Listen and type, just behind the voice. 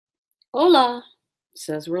Hola,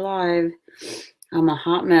 says we're live. I'm a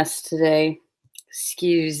hot mess today.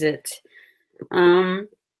 Excuse it. Um,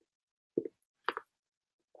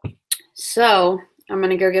 so I'm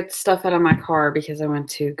gonna go get the stuff out of my car because I went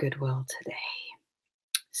to Goodwill today.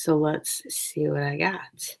 So let's see what I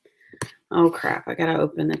got. Oh crap, I gotta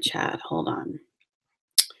open the chat. Hold on.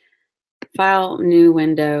 File, new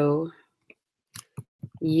window,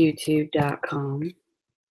 youtube.com.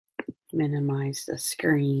 Minimize the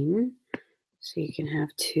screen so you can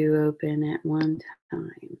have two open at one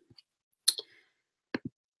time.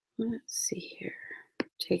 Let's see here.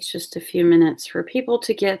 Takes just a few minutes for people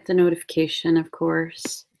to get the notification, of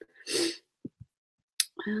course.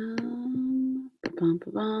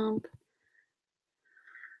 Ba-bump.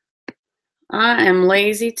 I am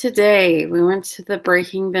lazy today. We went to the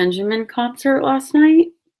Breaking Benjamin concert last night,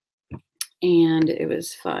 and it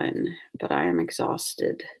was fun, but I am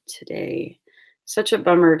exhausted today. Such a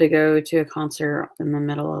bummer to go to a concert in the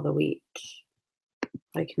middle of the week,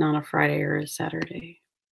 like not a Friday or a Saturday.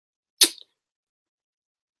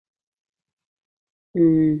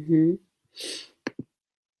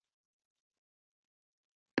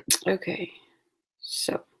 Okay,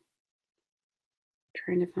 so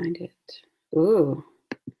trying to find it. Ooh,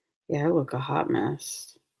 yeah, I look a hot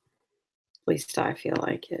mess. At least I feel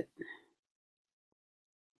like it.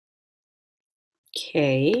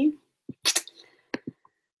 Okay.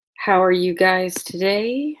 How are you guys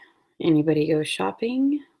today? Anybody go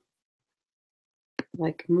shopping?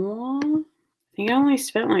 Like more? I think I only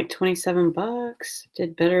spent like 27 bucks.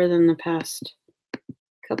 Did better than the past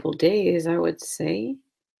couple days, I would say.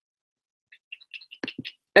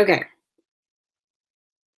 Okay.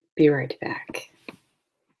 Be right back.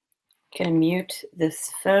 Gonna mute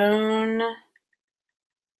this phone.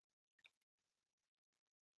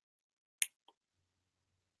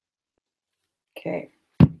 Okay.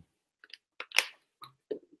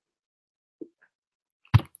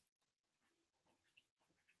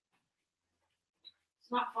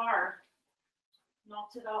 It's not far. Not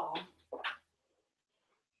at all.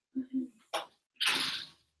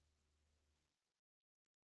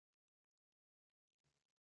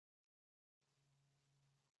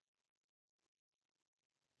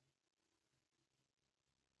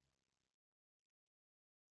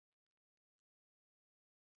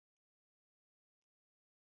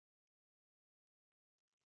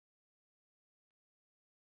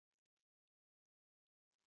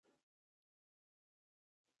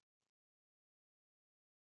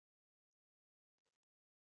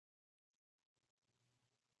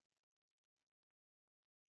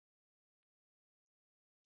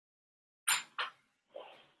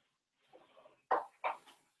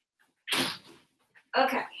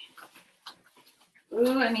 Okay.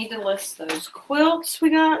 Ooh, I need to list those quilts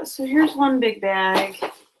we got. So here's one big bag.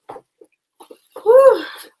 Whew,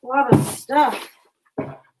 a lot of stuff.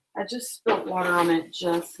 I just spilled water on it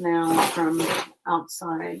just now from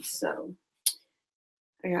outside, so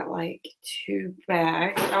I got like 2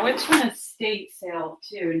 bags. I went to an estate sale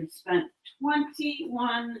too and spent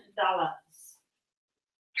 $21.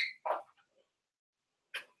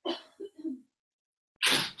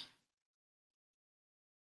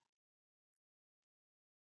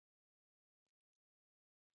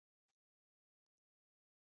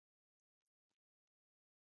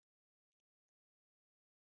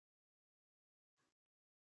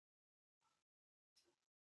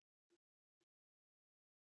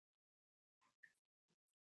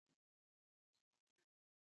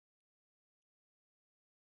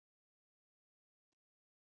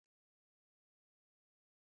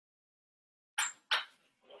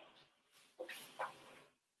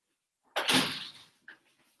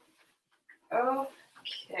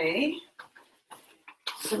 Okay.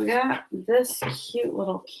 So we got this cute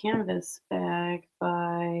little canvas bag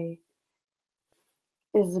by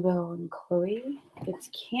Isabel and Chloe. It's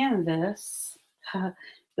canvas.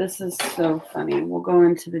 This is so funny. We'll go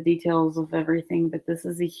into the details of everything, but this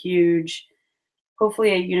is a huge,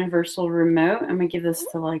 hopefully a universal remote. I'm gonna give this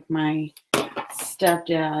to like my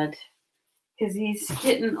stepdad because he's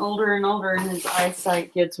getting older and older and his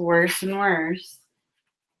eyesight gets worse and worse.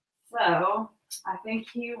 So I think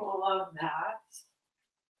he will love that.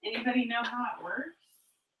 Anybody know how it works?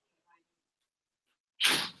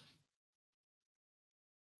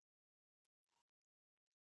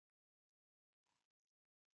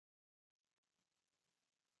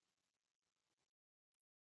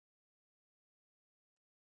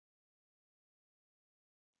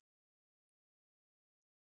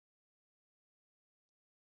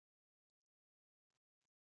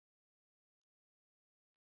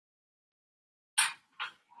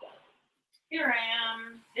 Here I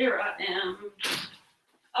am. Here I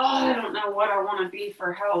I don't know what I want to be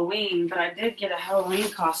for Halloween, but I did get a Halloween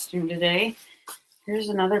costume today. Here's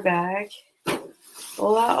another bag.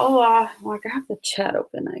 Hola, hola. Well, I got the chat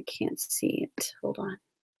open. I can't see it. Hold on.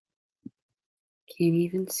 Can't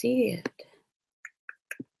even see it.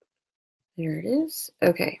 There it is.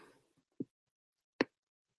 Okay.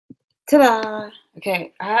 Ta-da!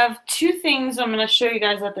 Okay, I have two things I'm going to show you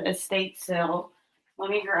guys at the estate sale. Let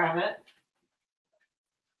me grab it.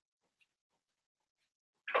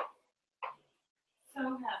 So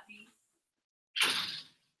happy.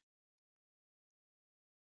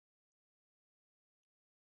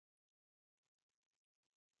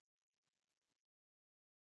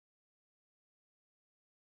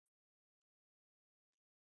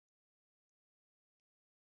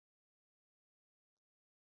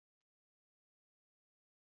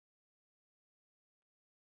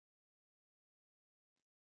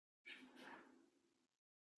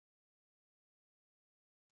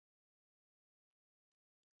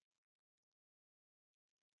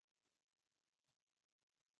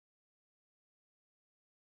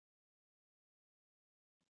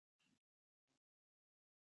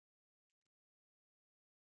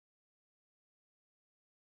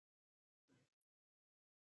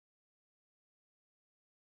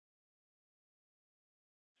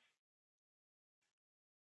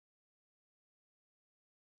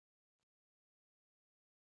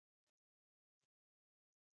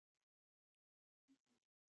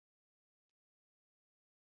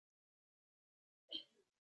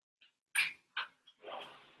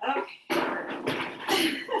 Okay.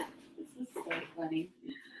 This is so funny.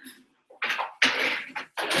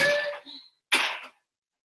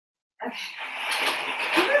 Okay.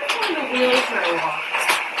 The wheels are locked.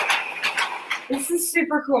 This is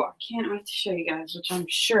super cool. I can't wait to show you guys, which I'm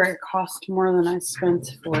sure it cost more than I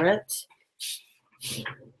spent for it.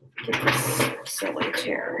 Get this silly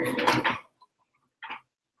chair.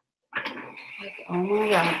 Like, oh my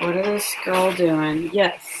god, what is this girl doing?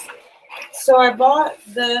 Yes. So I bought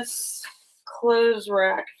this clothes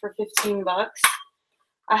rack for 15 bucks.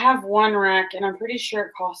 I have one rack and I'm pretty sure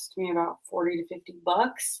it cost me about 40 to 50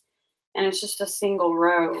 bucks. And it's just a single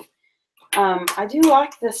row. I do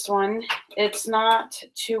like this one. It's not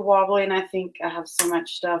too wobbly and I think I have so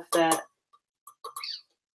much stuff that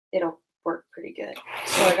it'll work pretty good.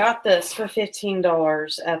 So I got this for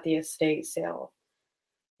 $15 at the estate sale.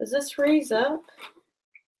 Does this raise up?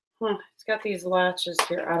 Huh, it's got these latches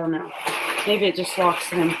here. I don't know. Maybe it just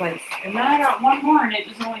locks it in place. And then I got one more and it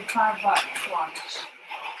was only $5. Watch.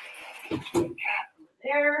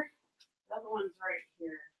 There. The other one's right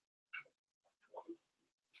here.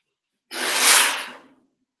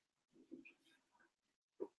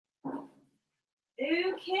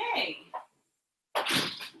 Okay.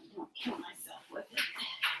 I'll kill myself with it.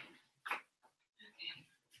 Okay.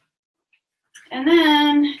 And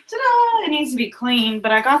then, ta-da! It needs to be clean,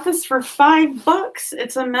 but I got this for $5.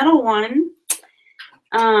 It's a metal one.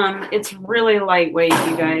 It's really lightweight,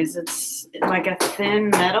 you guys. It's like a thin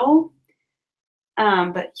metal.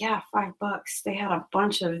 But yeah, $5. They had a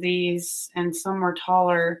bunch of these, and some were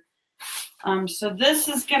taller. So this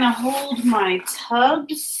is gonna hold my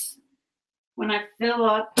tubs when I fill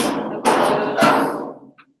up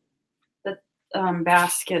the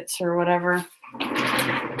baskets or whatever.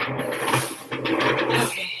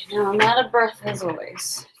 Okay, now I'm out of breath as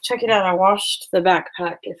always. Check it out. I washed the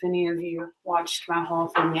backpack. If any of you watched my haul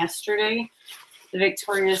from yesterday, the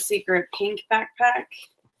Victoria's Secret pink backpack.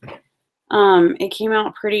 It came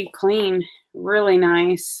out pretty clean, really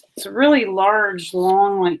nice. It's a really large,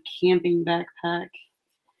 long, like camping backpack.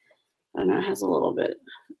 I don't know, it has a little bit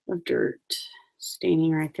of dirt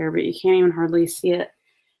staining right there, but you can't even hardly see it.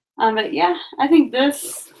 But yeah, I think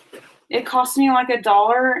this, it cost me like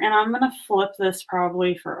 $1, and I'm gonna flip this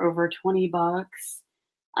probably for over 20 bucks.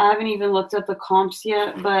 I haven't even looked up the comps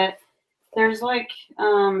yet, but there's like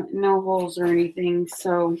no holes or anything,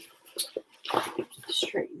 so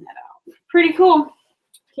straighten that out. Pretty cool.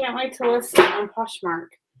 Can't wait to list it on Poshmark.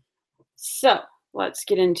 So let's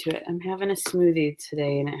get into it. I'm having a smoothie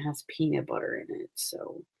today and it has peanut butter in it,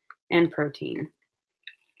 so, and protein.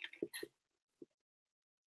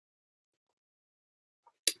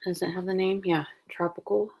 Does it have the name? Yeah,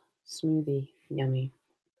 tropical smoothie. Yummy.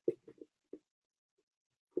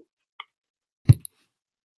 I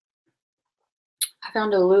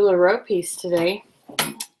found a LuLaRoe piece today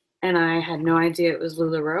and I had no idea it was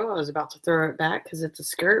LuLaRoe. I was about to throw it back because it's a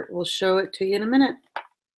skirt. We'll show it to you in a minute.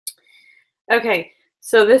 Okay,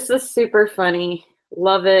 so this is super funny.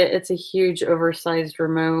 Love it. It's a huge oversized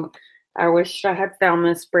remote. I wished I had found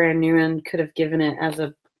this brand new and could have given it as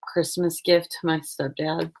a Christmas gift to my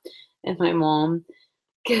stepdad and my mom.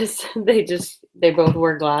 because they both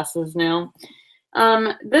wear glasses now.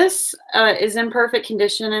 This is in perfect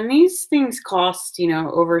condition, and these things cost,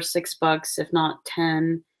 over $6, if not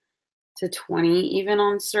 10 to 20, even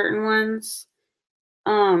on certain ones.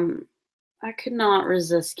 I could not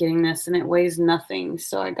resist getting this, and it weighs nothing,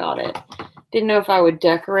 so I got it. Didn't know if I would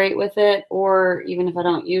decorate with it, or even if I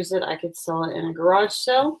don't use it, I could sell it in a garage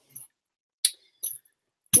sale.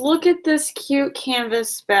 Look at this cute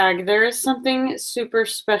canvas bag. There is something super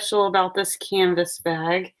special about this canvas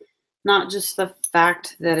bag. Not just the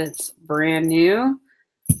fact that it's brand new.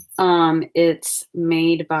 It's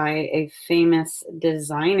made by a famous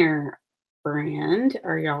designer brand.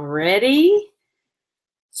 Are y'all ready?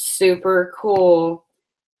 Super cool.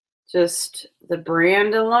 Just the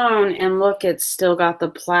brand alone. And look, it's still got the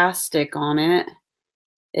plastic on it.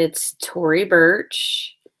 It's Tory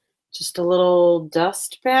Burch. Just a little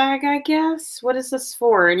dust bag, I guess. What is this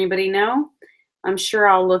for? Anybody know? I'm sure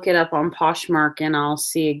I'll look it up on Poshmark and I'll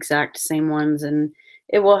see exact same ones, and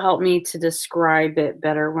it will help me to describe it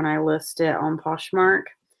better when I list it on Poshmark.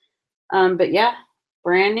 But yeah,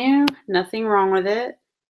 brand new, nothing wrong with it.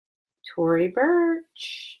 Tory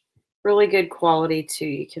Burch. Really good quality too.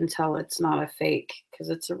 You can tell it's not a fake because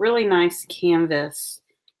it's a really nice canvas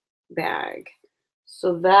bag.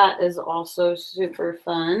 So that is also super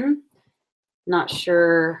fun. Not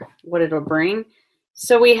sure what it'll bring.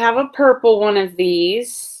 So we have a purple one of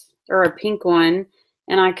these, or a pink one,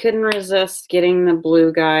 and I couldn't resist getting the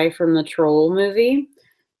blue guy from the Troll movie.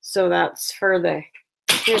 So that's for the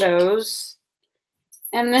kiddos.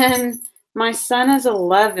 And then my son is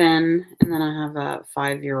 11, and then I have a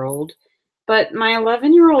 5-year-old. But my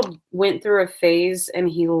 11-year-old went through a phase, and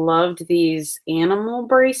he loved these animal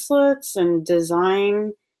bracelets and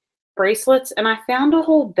design bracelets. And I found a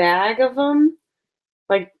whole bag of them,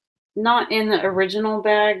 like not in the original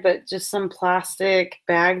bag, but just some plastic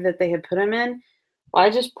bag that they had put them in. Well, I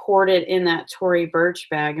just poured it in that Tory Burch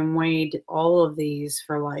bag and weighed all of these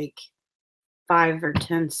for like 5 or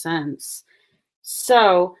 10 cents.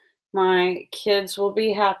 So my kids will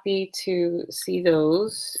be happy to see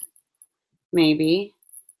those. Maybe.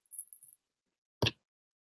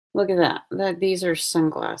 Look at that. These are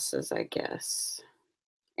sunglasses, I guess.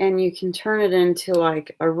 And you can turn it into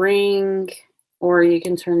like a ring, or you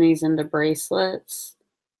can turn these into bracelets.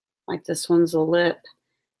 Like this one's a lip.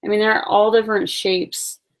 I mean, they're all different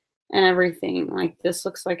shapes and everything. Like this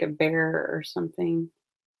looks like a bear or something.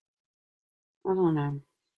 I don't know.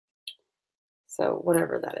 So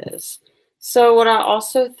whatever that is. So what I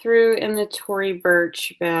also threw in the Tory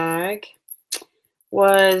Burch bag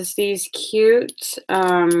was these cute,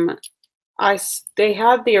 they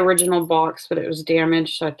had the original box, but it was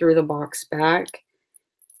damaged, so I threw the box back.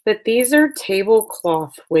 But these are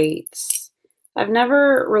tablecloth weights. I've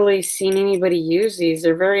never really seen anybody use these.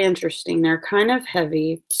 They're very interesting. They're kind of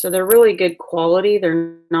heavy, so they're really good quality.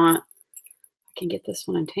 They're not, I can get this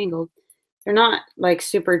one entangled. They're not like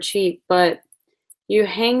super cheap, but you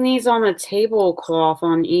hang these on the tablecloth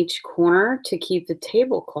on each corner to keep the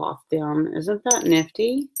tablecloth down. Isn't that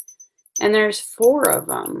nifty? And there's 4 of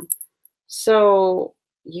them. So,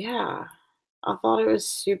 yeah, I thought it was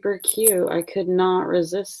super cute. I could not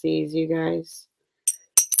resist these, you guys.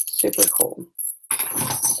 Super cool.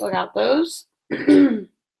 So I got those.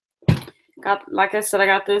 Like I said, I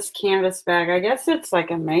got this canvas bag. I guess it's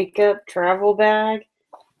like a makeup travel bag.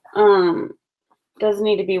 Does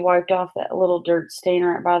need to be wiped off that little dirt stain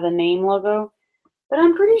right by the name logo. But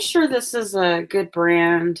I'm pretty sure this is a good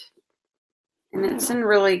brand. And it's in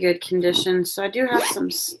really good condition. So I do have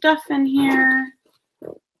some stuff in here.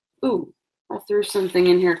 Ooh, I threw something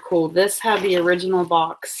in here cool. This had the original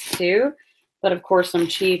box too. But of course I'm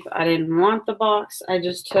cheap. I didn't want the box. I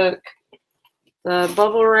just took the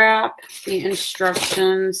bubble wrap, the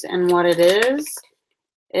instructions, and what it is.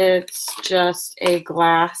 It's just a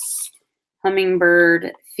glass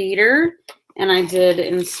hummingbird feeder, and I did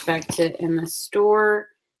inspect it in the store.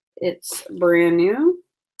 It's brand new.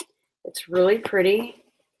 It's really pretty.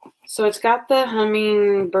 So it's got the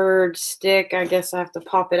hummingbird stick. I guess I have to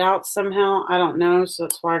pop it out somehow. I don't know. So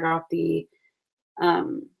that's why I got the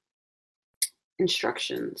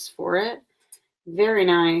instructions for it. Very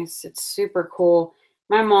nice. It's super cool.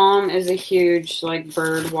 My mom is a huge like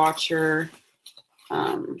bird watcher.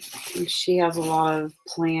 She has a lot of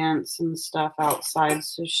plants and stuff outside,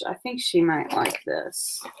 so I think she might like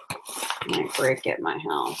this. I might break at my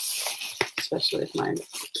house, especially with my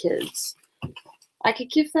kids. I could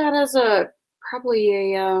give that as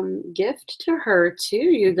probably a gift to her too,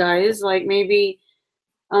 you guys. Like maybe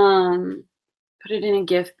put it in a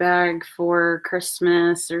gift bag for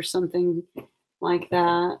Christmas or something like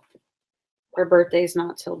that. Her birthday's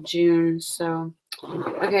not till June, so.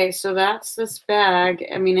 Okay, so that's this bag.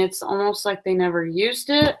 I mean, it's almost like they never used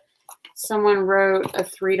it. Someone wrote a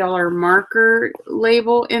 $3 marker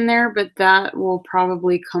label in there, but that will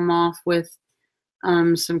probably come off with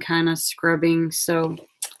some kind of scrubbing. So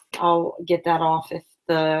I'll get that off if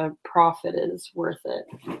the profit is worth it.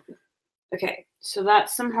 Okay, so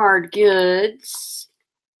that's some hard goods.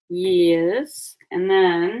 Yes. And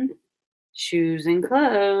then shoes and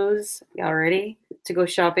clothes. Y'all ready to go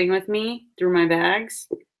shopping with me through my bags?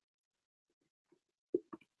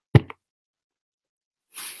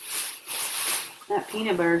 That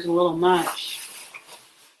peanut butter is a little much.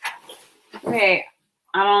 Okay,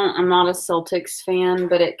 I'm not a Celtics fan,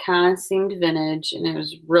 but it kind of seemed vintage and it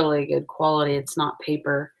was really good quality. It's not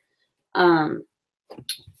paper.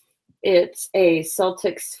 It's a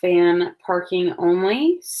Celtics fan parking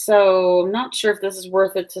only, so I'm not sure if this is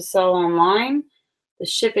worth it to sell online. The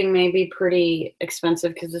shipping may be pretty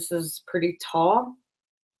expensive because this is pretty tall.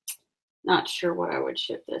 Not sure what I would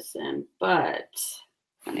ship this in, but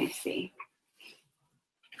let me see.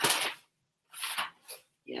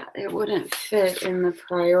 Yeah, it wouldn't fit in the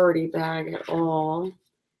priority bag at all.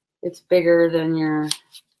 It's bigger than your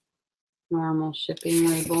normal shipping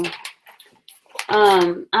label.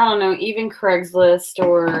 I don't know, even Craigslist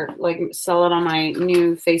or like sell it on my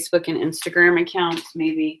new Facebook and Instagram accounts.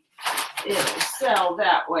 Maybe it'll sell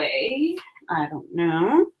that way. I don't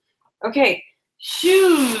know. Okay,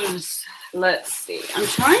 shoes. Let's see. I'm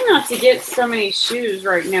trying not to get so many shoes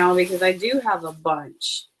right now because I do have a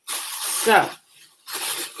bunch. So,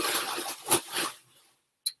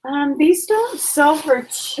 these don't sell for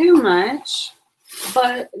too much,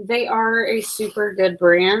 but they are a super good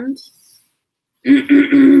brand.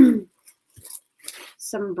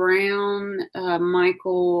 Some brown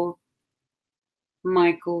Michael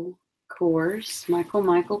Kors.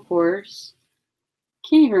 Michael Kors.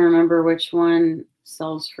 Can't even remember which one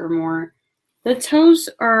sells for more. The toes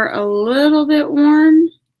are a little bit worn,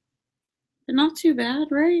 but not too bad,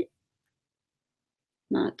 right?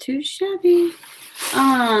 Not too shabby.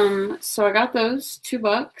 So I got those,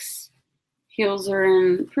 $2. Heels are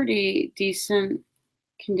in pretty decent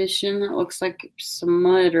condition. That looks like some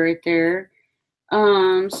mud right there.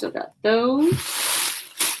 So got those.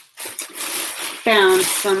 Found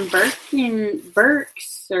some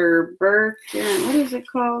Birks or Birkin. What is it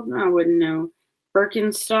called? I wouldn't know.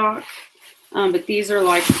 Birkenstock. But these are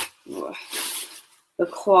like the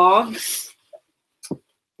clogs.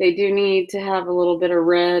 They do need to have a little bit of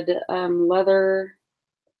red leather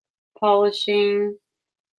polishing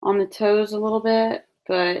on the toes a little bit,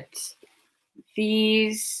 but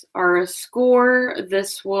these are a score.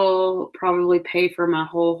 This will probably pay for my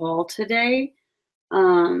whole haul today.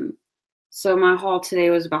 So my haul today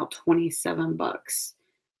was about $27.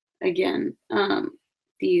 Again,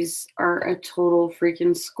 these are a total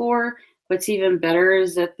freaking score. What's even better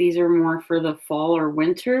is that these are more for the fall or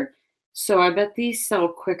winter. So I bet these sell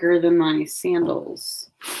quicker than my sandals.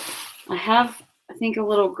 I have, I think, a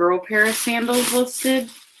little girl pair of sandals listed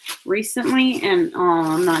recently, and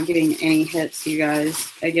I'm not getting any hits, you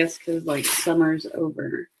guys. I guess because like summer's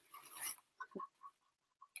over.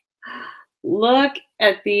 Look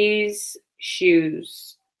at these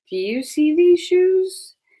shoes. Do you see these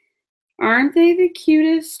shoes? Aren't they the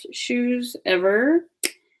cutest shoes ever?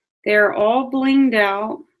 They're all blinged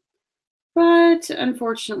out, but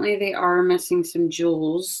unfortunately they are missing some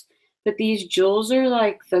jewels. But these jewels are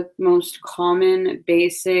like the most common,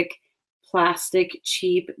 basic, plastic,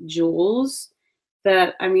 cheap jewels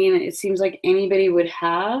that, I mean, it seems like anybody would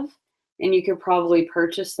have, and you could probably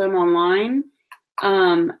purchase them online.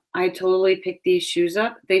 I totally picked these shoes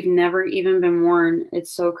up. They've never even been worn.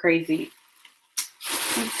 It's so crazy.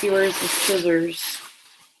 Let's see, where's the scissors?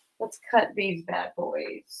 Let's cut these bad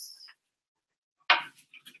boys. I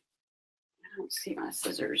don't see my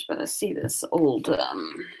scissors, but I see this old, look at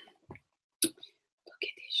these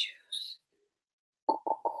shoes.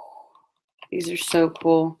 These are so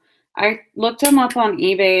cool. I looked them up on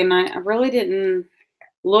eBay, and I really didn't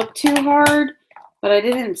look too hard, but I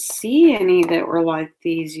didn't see any that were like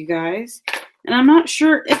these, you guys. And I'm not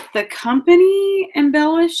sure if the company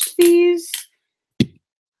embellished these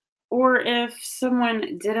or if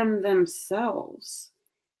someone did them themselves.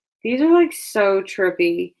 These are like so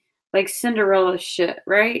trippy, like Cinderella shit,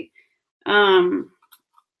 right?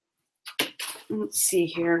 Let's see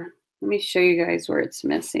here. Let me show you guys where it's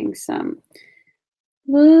missing some.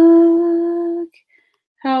 Look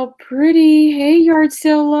how pretty. Hey, yard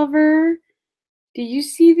sale lover. Do you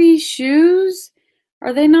see these shoes?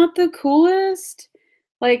 Are they not the coolest?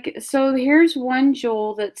 Like, so here's one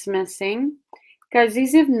jewel that's missing. Guys,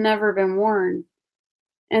 these have never been worn.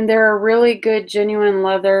 And they're a really good, genuine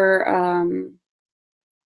leather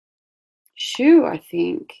shoe, I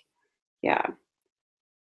think. Yeah.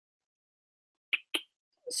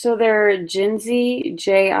 So they're Jinzi,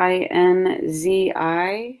 Jinzi,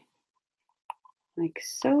 like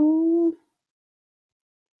so.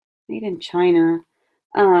 Made in China.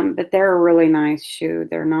 But they're a really nice shoe.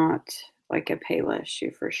 They're not like a Payless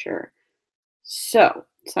shoe for sure. So,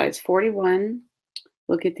 size 41.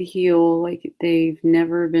 Look at the heel, like they've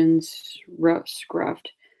never been scruffed.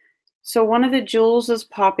 So one of the jewels is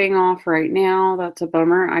popping off right now. That's a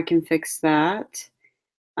bummer. I can fix that.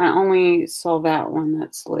 I only saw that one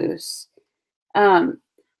that's loose. But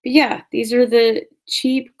yeah, these are the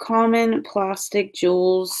cheap, common plastic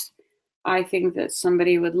jewels. I think that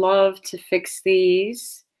somebody would love to fix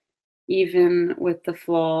these, even with the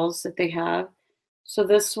flaws that they have. So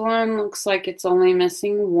this one looks like it's only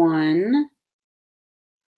missing one.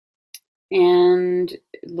 And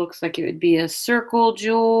it looks like it would be a circle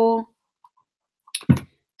jewel.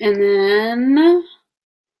 And then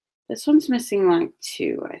this one's missing like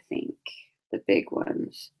two, I think, the big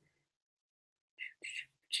ones.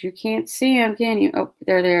 But you can't see them, can you? Oh,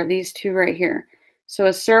 there. These two right here. So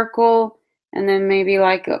a circle and then maybe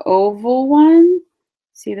like an oval one.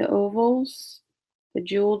 See the ovals? The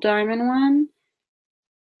jewel diamond one.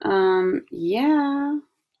 Yeah.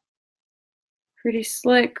 Pretty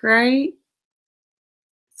slick, right?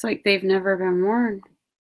 It's like they've never been worn.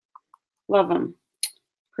 Love them.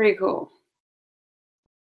 Pretty cool.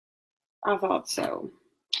 I thought so.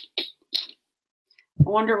 I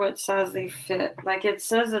wonder what size they fit. Like it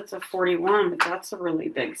says it's a 41, but that's a really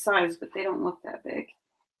big size, but they don't look that big.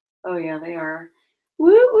 Oh yeah, they are.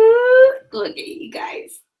 Woo woo! Look at you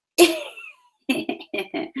guys.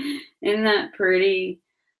 Isn't that pretty?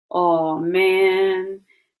 Oh man,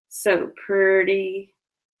 so pretty.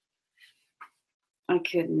 I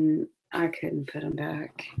couldn't put them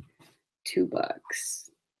back. $2. Does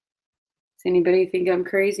anybody think I'm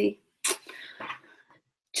crazy?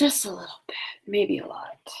 Just a little bit, maybe a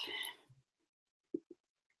lot.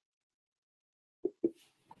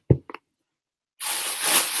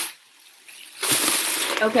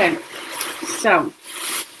 Okay, so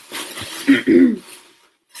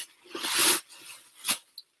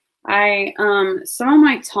some of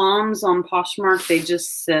my Toms on Poshmark, they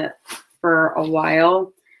just sit for a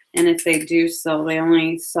while, and if they do sell, they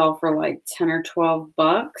only sell for like 10 or 12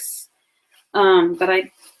 bucks. But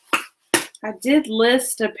I did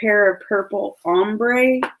list a pair of purple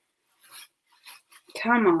ombre.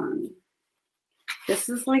 Come on. This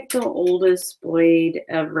is like the oldest blade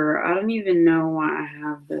ever. I don't even know why I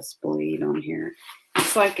have this blade on here.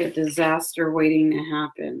 It's like a disaster waiting to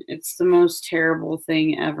happen. It's the most terrible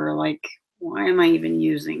thing ever. Like, why am I even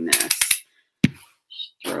using this?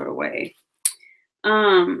 Just throw it away.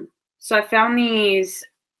 So I found these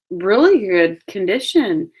really good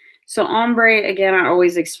condition. So ombre, again, I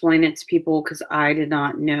always explain it to people because I did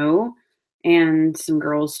not know, and some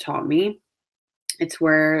girls taught me. It's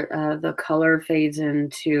where the color fades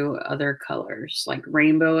into other colors, like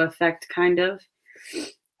rainbow effect kind of.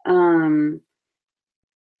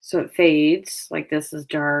 So it fades, like this is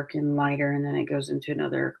dark and lighter, and then it goes into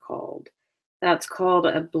another that's called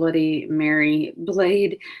a Bloody Mary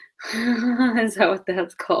blade. Is that what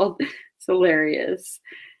that's called? It's hilarious.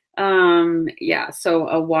 Yeah, so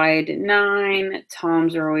a wide 9.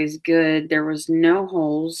 Toms are always good. There was no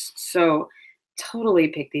holes, so totally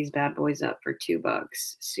pick these bad boys up for $2.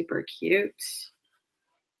 Super cute.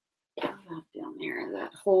 Put that down there.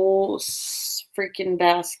 That whole freaking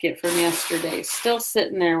basket from yesterday still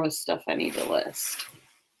sitting there with stuff I need to list.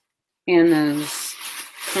 And those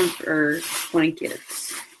comfort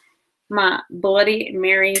blankets. My Bloody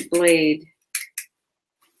Mary blade.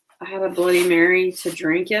 I had a Bloody Mary to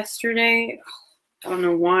drink yesterday. I don't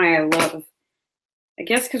know why I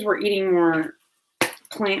guess because we're eating more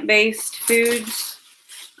plant-based foods.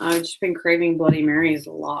 I've just been craving Bloody Marys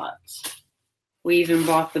a lot. We even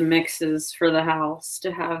bought the mixes for the house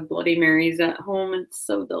to have Bloody Marys at home. It's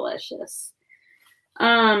so delicious.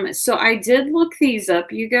 So I did look these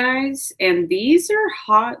up, you guys, and these are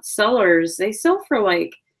hot sellers. They sell for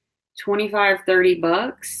like 25, 30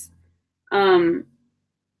 bucks.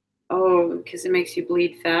 Oh, because it makes you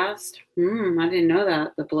bleed fast. I didn't know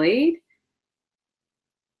that. The blade?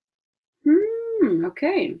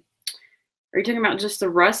 Okay. Are you talking about just the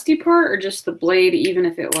rusty part or just the blade, even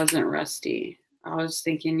if it wasn't rusty? I was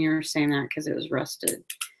thinking you were saying that because it was rusted.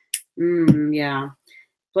 Yeah.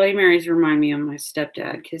 Bloody Marys remind me of my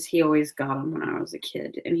stepdad because he always got them when I was a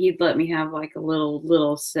kid. And he'd let me have like a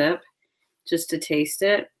little sip just to taste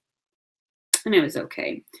it. and it was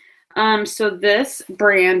okay. So this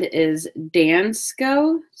brand is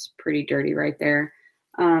Dansko. It's pretty dirty right there.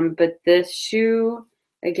 But this shoe,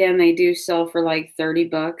 again, they do sell for like 30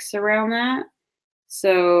 bucks around that.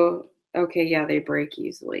 So, okay, yeah, they break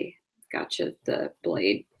easily. Gotcha, the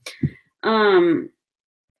blade.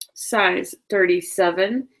 Size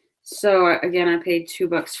 37. So again, I paid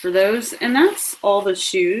 $2 for those, and that's all the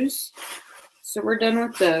shoes. So we're done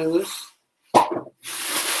with those.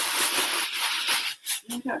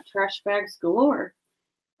 I got trash bags galore.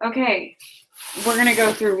 Okay, we're gonna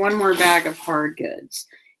go through one more bag of hard goods.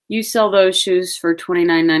 You sell those shoes for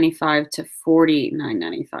 $29.95 to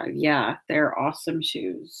 $49.95. Yeah, they're awesome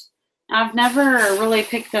shoes. I've never really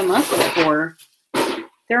picked them up before.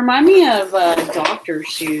 They remind me of doctor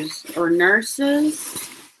shoes or nurses.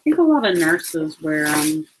 I think a lot of nurses wear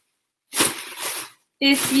them.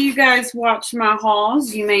 If you guys watch my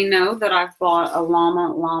hauls, you may know that I've bought a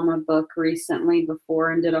Llama book recently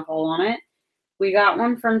before and did a haul on it. We got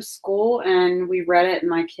one from school and we read it and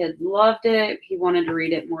my kid loved it. He wanted to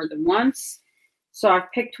read it more than once. So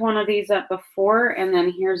I've picked one of these up before, and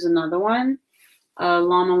then here's another one.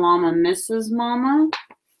 Llama Mrs. Mama.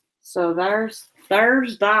 So there's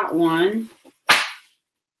that one.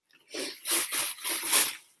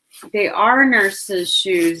 They are nurses'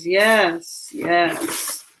 shoes. Yes,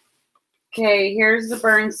 yes. Okay, here's the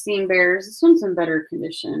Bernstein Bears. This one's in better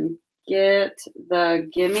condition. Get the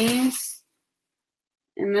Gimmies.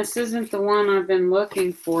 And this isn't the one I've been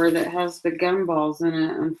looking for that has the gumballs in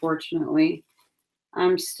it, unfortunately.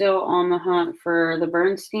 I'm still on the hunt for the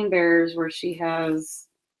Bernstein Bears where she has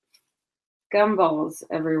gumballs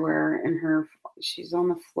everywhere in her. She's on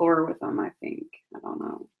the floor with them, I think. I don't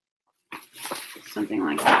know. Something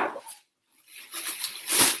like that.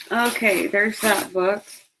 Okay, there's that book.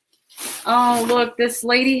 Oh, look, this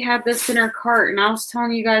lady had this in her cart, and I was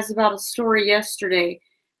telling you guys about a story yesterday.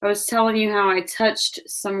 I was telling you how I touched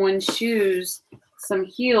someone's shoes, some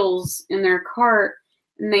heels in their cart,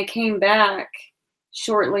 and they came back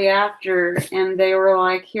shortly after, and they were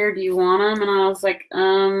like, here, do you want them? And I was like,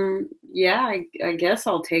 yeah, I guess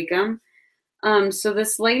I'll take them. So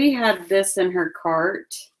this lady had this in her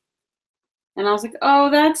cart, and I was like, oh,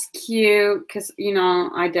 that's cute, because, you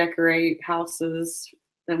know, I decorate houses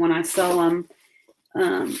that when I sell them.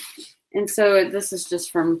 And so this is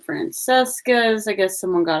just from Francesca's. I guess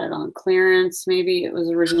someone got it on clearance. Maybe it was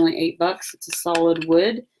originally $8. It's a solid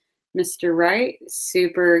wood. Mr. Wright,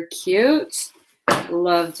 super cute.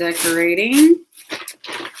 Love decorating.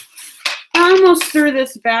 I almost threw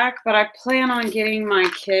this back, but I plan on getting my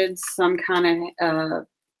kids some kind of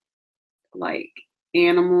like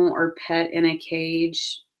animal or pet in a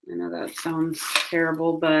cage. I know that sounds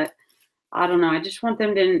terrible, but I don't know. I just want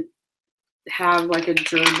them to have like a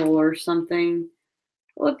gerbil or something.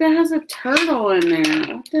 Look, that has a turtle in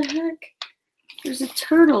there. What the heck? There's a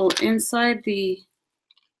turtle inside the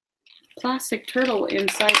plastic turtle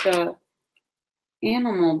inside the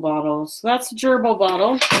animal bottle. So that's a gerbil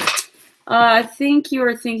bottle. I think you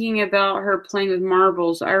were thinking about her playing with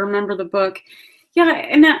marbles. I remember the book. Yeah,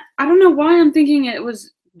 and I don't know why I'm thinking it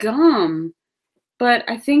was gum, but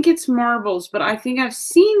I think it's marbles. But I think I've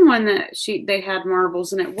seen one that they had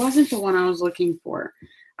marbles, and it wasn't the one I was looking for.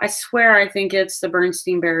 I swear I think it's the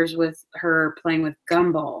Bernstein Bears with her playing with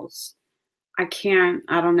gumballs. I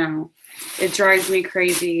don't know. It drives me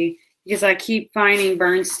crazy because I keep finding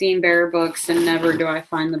Bernstein Bear books and never do I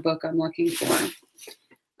find the book I'm looking for.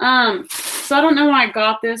 So I don't know why I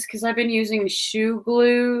got this because I've been using shoe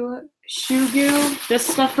goo. This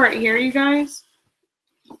stuff right here, you guys.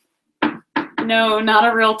 No,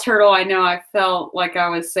 not a real turtle. I know I felt like I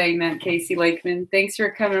was saying that, Casey Lakeman. Thanks for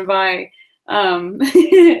coming by.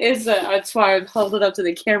 That's why I held it up to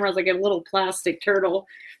the camera. It's like a little plastic turtle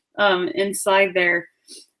inside there.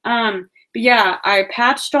 But yeah, I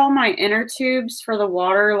patched all my inner tubes for the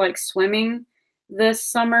water, like swimming this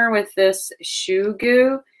summer with this shoe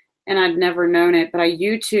goo, and I'd never known it, but I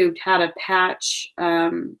YouTubed how to patch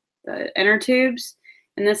the inner tubes,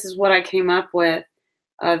 and this is what I came up with.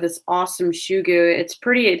 This awesome shoe goo. It's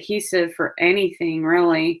pretty adhesive for anything,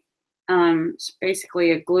 really. It's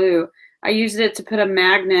basically a glue. I used it to put a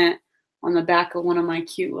magnet on the back of one of my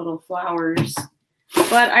cute little flowers.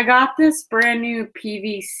 But I got this brand new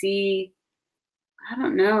PVC, I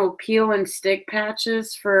don't know, peel and stick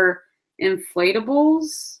patches for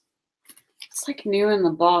inflatables. It's like new in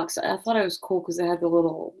the box. I thought it was cool because it had the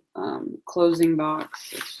little closing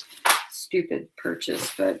box. It's stupid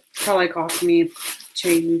purchase, but probably cost me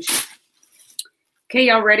change. Okay,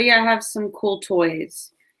 y'all ready? I have some cool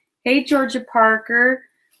toys. Hey, Georgia Parker,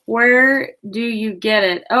 where do you get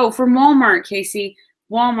it? Oh, from Walmart, Casey.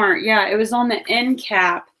 Walmart. Yeah, it was on the end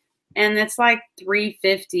cap, and it's like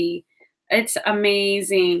 $3.50. It's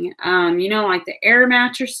amazing. You know, like the air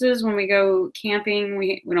mattresses when we go camping.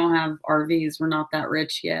 We don't have RVs. We're not that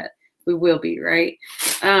rich yet. We will be, right?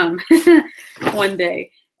 One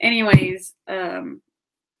day. Anyways, I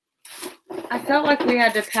felt like we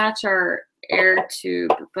had to patch our air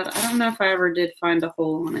tube, but I don't know if I ever did find a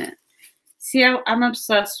hole on it. See, I'm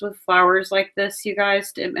obsessed with flowers like this, you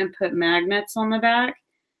guys, and put magnets on the back.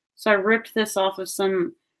 So I ripped this off of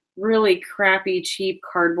some really crappy, cheap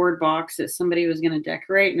cardboard box that somebody was going to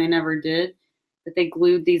decorate, and they never did. But they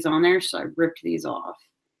glued these on there, so I ripped these off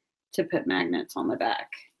to put magnets on the back.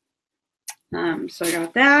 So I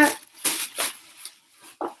got that.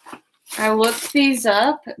 I looked these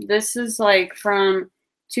up. This is like from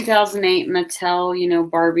 2008 Mattel, you know,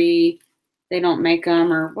 Barbie. They don't make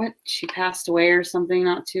them, or what? She passed away or something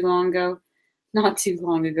not too long ago. Not too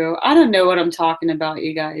long ago. I don't know what I'm talking about,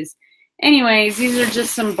 you guys. Anyways, these are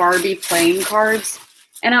just some Barbie playing cards.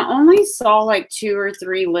 And I only saw like 2 or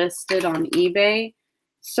 3 listed on eBay.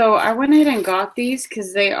 So I went ahead and got these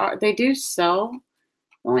because they do sell.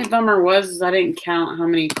 The only bummer was I didn't count how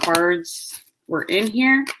many cards were in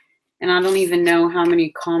here. And I don't even know how many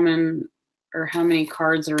cards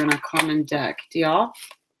are in a common deck. Do y'all?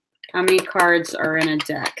 How many cards are in a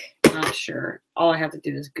deck? Not sure. All I have to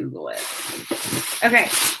do is Google it. Okay,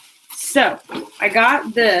 so I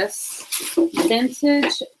got this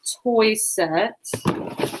vintage toy set.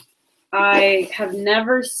 I have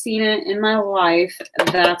never seen it in my life.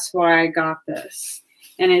 That's why I got this.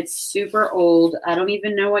 And it's super old. I don't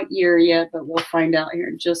even know what year yet, but we'll find out here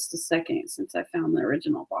in just a second since I found the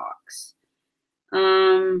original box.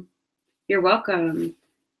 You're welcome.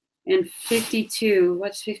 And 52.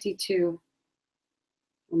 What's 52?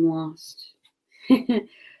 I'm lost.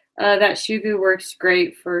 That shoe glue works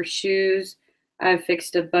great for shoes. I've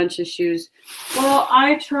fixed a bunch of shoes. Well,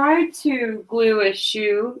 I tried to glue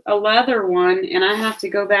a leather one, and I have to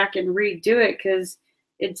go back and redo it because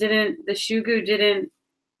the shoe glue didn't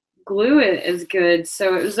glue it as good.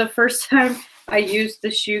 So it was the first time I used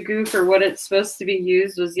the shoe glue for what it's supposed to be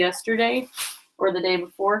used was yesterday or the day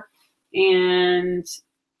before. And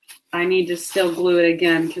I need to still glue it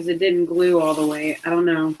again because it didn't glue all the way. I don't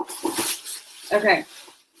know. Okay.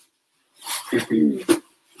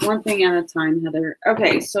 One thing at a time, Heather.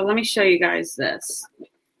 Okay, so let me show you guys this.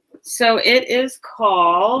 So it is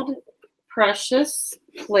called Precious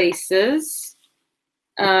Places.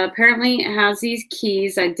 Apparently it has these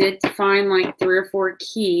keys. I did find like 3 or 4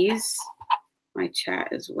 keys. My chat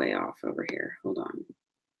is way off over here. Hold on.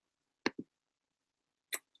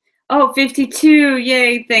 Oh, 52.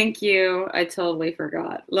 Yay. Thank you. I totally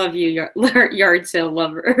forgot. Love you, yard sale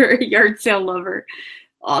lover. Yard sale lover.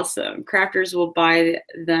 Awesome. Crafters will buy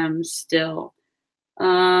them still.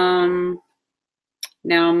 Now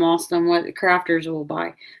I'm lost on what the crafters will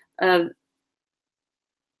buy.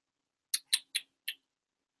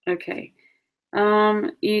 Okay.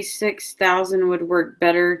 E6000 would work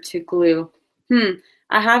better to glue.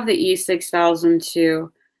 I have the E6000 too.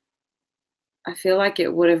 I feel like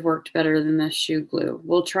it would have worked better than this shoe glue.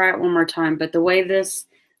 We'll try it one more time, but the way this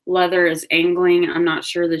leather is angling, I'm not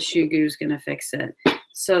sure the shoe glue is going to fix it.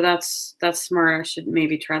 So that's smart. I should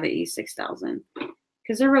maybe try the E6000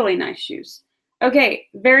 because they're really nice shoes. Okay,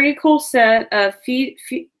 very cool set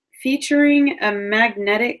featuring a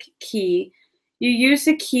magnetic key. You use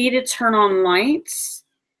the key to turn on lights.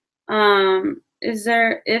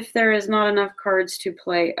 If there is not enough cards to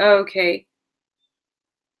play? Oh, okay.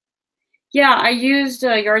 Yeah, I used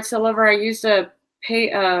a yard sale lover. I used a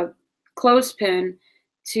clothespin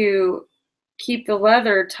to keep the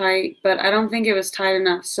leather tight, but I don't think it was tight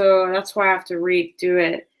enough, so that's why I have to redo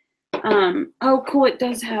it. Oh, cool! It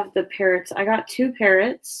does have the parrots. I got 2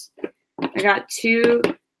 parrots. I got 2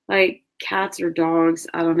 like cats or dogs.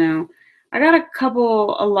 I don't know. I got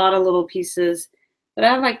a lot of little pieces, but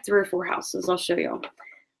I have like 3 or 4 houses. I'll show y'all.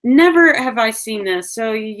 Never have I seen this.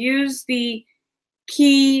 So you use the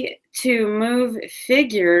key to move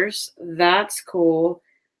figures. That's cool.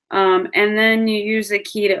 And then you use the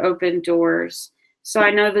key to open doors. So I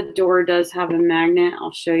know the door does have a magnet.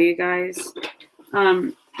 I'll show you guys.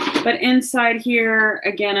 But inside here,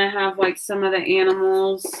 again, I have like some of the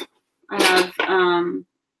animals. I have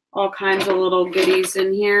all kinds of little goodies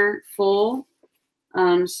in here full.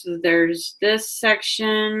 So there's this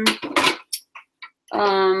section.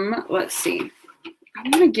 Let's see.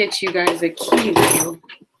 I'm going to get you guys a key though.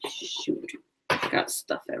 Shoot. Got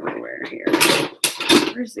stuff everywhere here.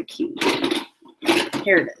 Where's the key?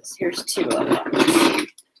 Here it is. Here's 2 of them.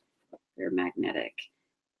 They're magnetic.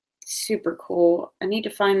 Super cool. I need to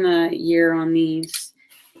find the year on these.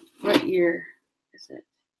 What year is it?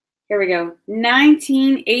 Here we go.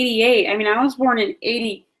 1988. I mean, I was born in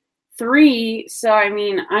 83. So, I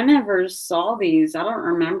mean, I never saw these. I don't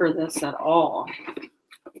remember this at all.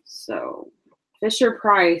 So, Fisher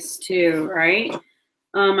Price, too, right?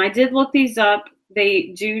 I did look these up.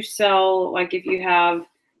 They do sell, like, if you have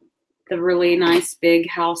the really nice big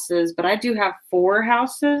houses, but I do have 4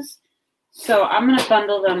 houses. So I'm going to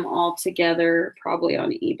bundle them all together probably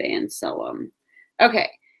on eBay and sell them. Okay,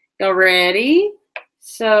 y'all ready?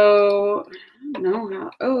 So, I don't know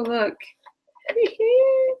how. Oh, look.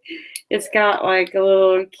 It's got like a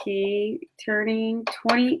little key turning.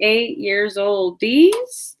 28 years old.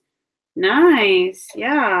 These? Nice.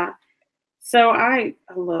 Yeah. So I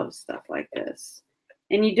love stuff like this.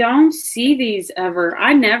 And you don't see these ever.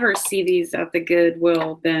 I never see these at the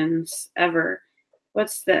Goodwill bins ever.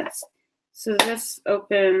 What's this? So this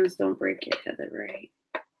opens, don't break your head, right?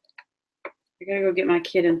 I gotta go get my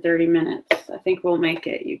kid in 30 minutes. I think we'll make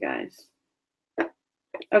it, you guys.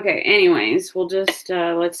 Okay, anyways, we'll just,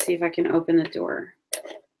 let's see if I can open the door.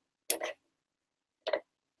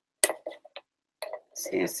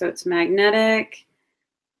 See, so it's magnetic.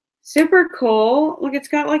 Super cool. Look, it's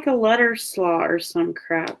got like a letter slot or some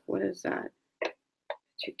crap. What is that? Put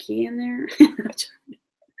your key in there?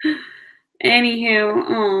 Anywho,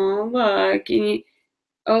 oh, look, and you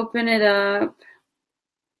open it up.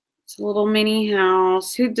 It's a little mini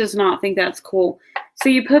house. Who does not think that's cool? So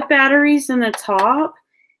you put batteries in the top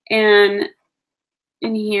and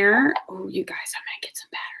in here. Oh, you guys, I'm going to get some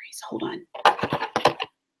batteries. Hold on.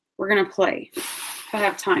 We're going to play if I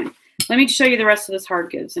have time. Let me show you the rest of this hard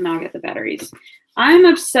goods and I'll get the batteries. I'm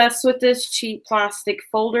obsessed with this cheap plastic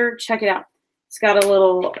folder. Check it out. It's got a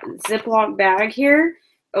little Ziploc bag here.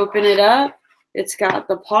 Open it up. It's got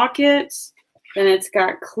the pockets. Then it's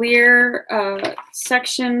got clear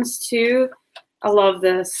sections too. I love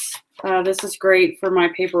this. This is great for my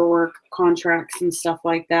paperwork, contracts, and stuff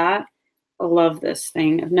like that. I love this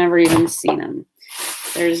thing. I've never even seen them.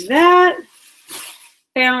 There's that.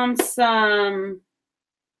 Found some.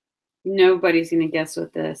 Nobody's going to guess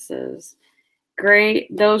what this is.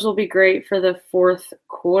 Great. Those will be great for the 4th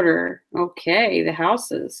quarter. Okay, the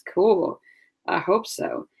houses. Cool. I hope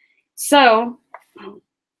so. So, oh,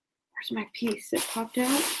 where's my piece? It popped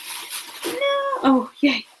out? No. Oh,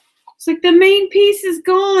 yay. It's like the main piece is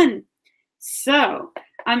gone. So,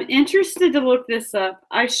 I'm interested to look this up.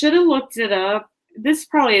 I should have looked it up. This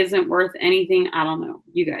probably isn't worth anything. I don't know.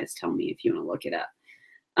 You guys tell me if you want to look it up.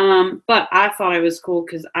 But I thought it was cool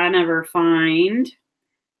because I never find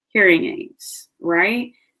hearing aids,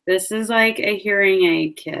 right? This is like a hearing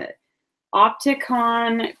aid kit.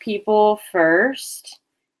 Opticon people first.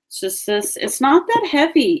 It's just this. It's not that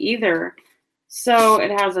heavy either. So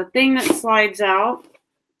it has a thing that slides out.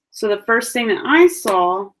 So the first thing that I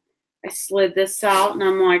saw, I slid this out and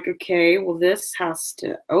I'm like, okay, well, this has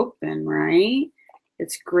to open, right?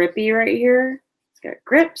 It's grippy right here. It's got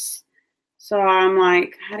grips. So I'm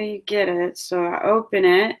like, how do you get it? So I open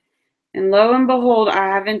it, and lo and behold, I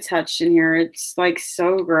haven't touched in here. It's like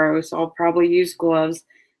so gross. I'll probably use gloves.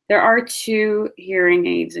 There are 2 hearing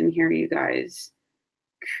aids in here, you guys.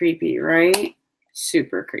 Creepy, right?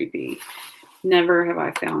 Super creepy. Never have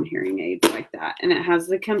I found hearing aids like that. And it has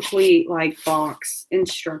the complete like box,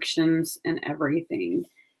 instructions, and everything.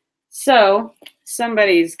 So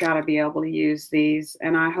somebody's got to be able to use these,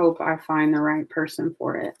 and I hope I find the right person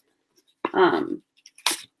for it.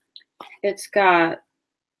 It's got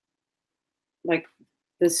like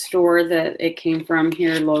the store that it came from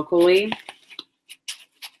here locally.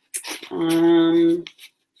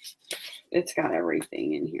 It's got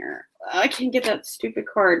everything in here. I can't get that stupid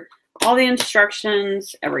card. All the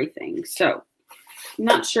instructions, everything. So I'm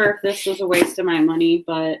not sure if this was a waste of my money,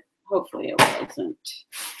 but hopefully it wasn't.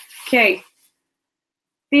 Okay.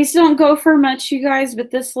 These don't go for much, you guys, but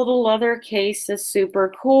this little leather case is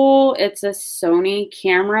super cool. It's a Sony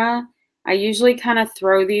camera. I usually kind of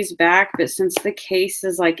throw these back, but since the case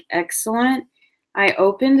is like excellent, I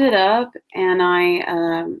opened it up and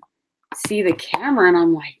I see the camera and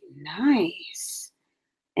I'm like, nice.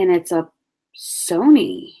 And it's a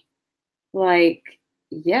Sony. Like,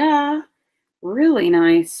 yeah, really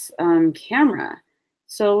nice camera.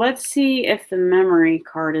 So let's see if the memory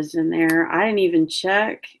card is in there. I didn't even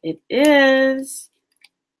check. It is.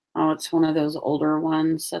 Oh, it's one of those older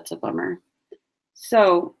ones. That's a bummer.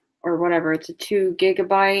 So, or whatever. It's a 2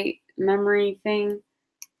 GB memory thing.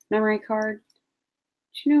 Memory card.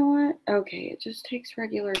 Do you know what? Okay, it just takes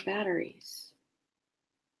regular batteries.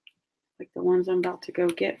 Like the ones I'm about to go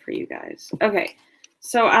get for you guys. Okay,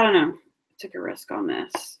 so I don't know. I took a risk on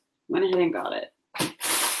this. Went ahead and got it.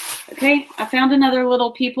 Okay, I found another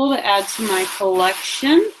little people to add to my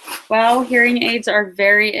collection. Wow, hearing aids are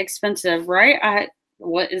very expensive, right?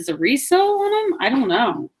 What is the resale on them? I don't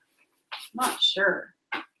know. I'm not sure.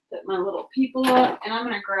 Put my little people up, and I'm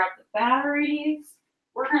going to grab the batteries.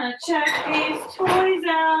 We're going to check these toys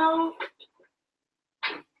out.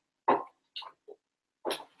 I'm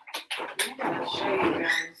going to show you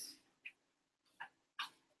guys.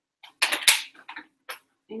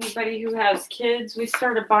 Anybody who has kids, we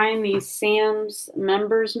started buying these Sam's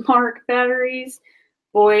Members Mark batteries.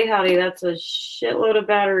 Boy, howdy, that's a shitload of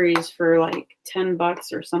batteries for like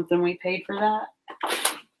 $10 or something we paid for that.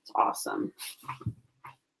 It's awesome.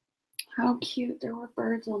 How cute. There were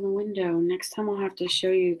birds on the window. Next time I'll have to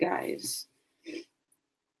show you guys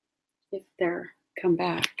if they're come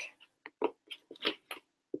back.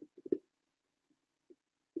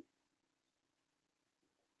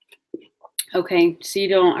 Okay, so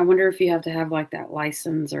I wonder if you have to have like that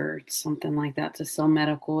license or something like that to sell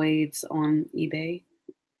medical aids on eBay.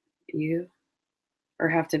 Or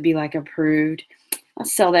have to be like approved. I'll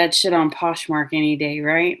sell that shit on Poshmark any day,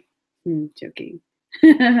 right? Joking.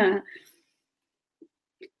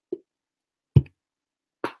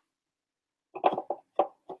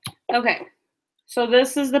 Okay, so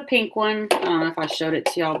this is the pink one. I don't know if I showed it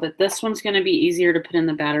to y'all, but this one's going to be easier to put in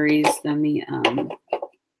the batteries than the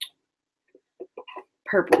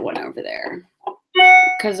purple one over there.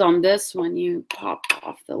 Because on this one, you pop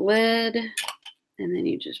off the lid, and then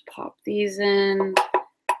you just pop these in.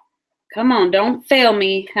 Come on, don't fail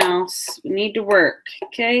me, house. We need to work,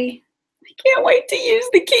 okay? I can't wait to use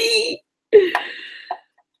the key.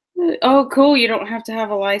 Oh, cool. You don't have to have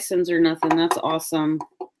a license or nothing. That's awesome.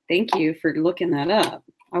 Thank you for looking that up.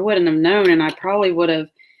 I wouldn't have known, and I probably would have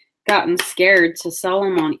gotten scared to sell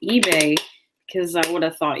them on eBay because I would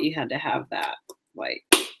have thought you had to have that, like,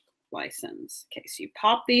 license. Okay, so you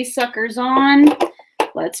pop these suckers on.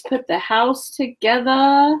 Let's put the house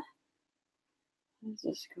together. How's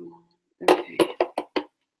this go on? Okay.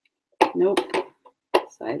 Nope.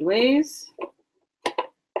 Sideways.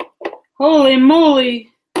 Holy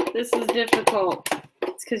moly. This is difficult.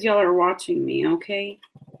 It's because y'all are watching me, okay?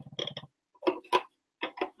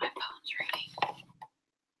 My phone's ringing.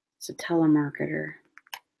 It's a telemarketer.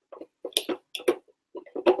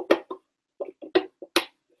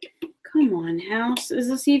 Come on, house. Is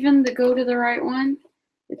this even the go to the right one?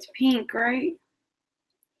 It's pink, right?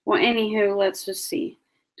 Well, anywho, let's just see.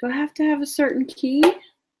 Do I have to have a certain key?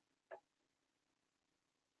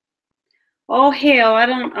 Oh, hell, I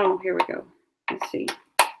don't. Oh, here we go. Let's see.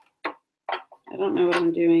 I don't know what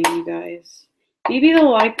I'm doing, you guys. Maybe the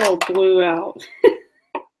light bulb blew out.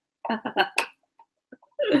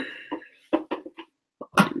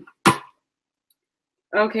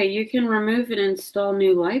 Okay, you can remove and install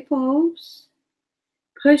new light bulbs.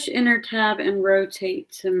 Push enter tab and rotate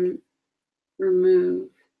to remove.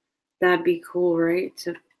 That'd be cool, right?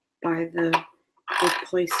 To buy the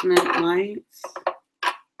replacement lights.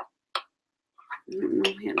 I don't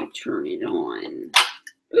know how to turn it on.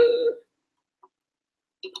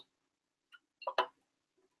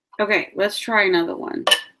 Okay, let's try another one.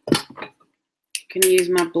 Can use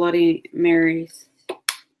my Bloody Marys.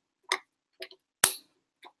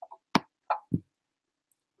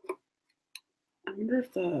 I wonder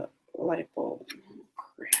if the light bulb. Oh,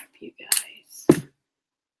 crap, you guys.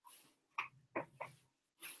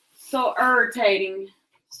 So irritating.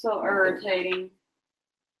 So irritating.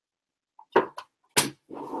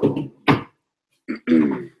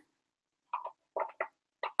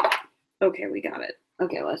 Okay, we got it.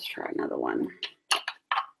 Okay, let's try another one.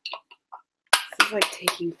 This is like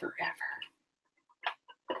taking forever.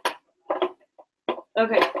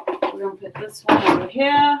 Okay, we're gonna put this one over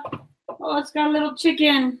here. Oh, it's got a little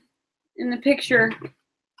chicken in the picture.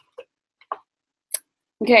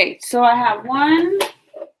 Okay, so I have 1,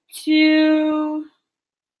 2.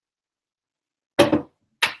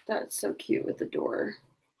 That's so cute with the door.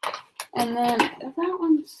 And then that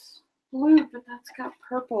one's blue, but that's got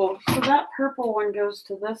purple. So that purple one goes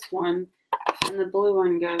to this one, and the blue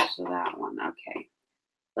one goes to that one. Okay,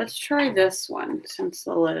 let's try this one since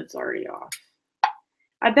the lid's already off.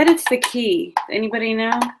 I bet it's the key. Anybody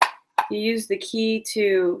know? You use the key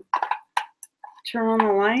to turn on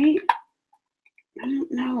the light? I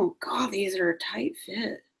don't know. God, these are a tight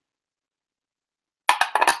fit.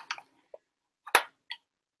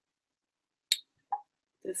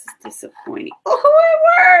 This is disappointing. Oh, it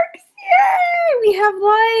works! Yay! We have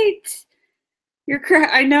light. You're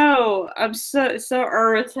correct. I know. I'm so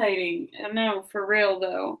irritating. I know, for real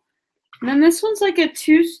though. And then this one's like a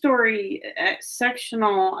 2-story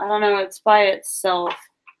sectional. I don't know. It's by itself.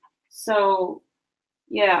 So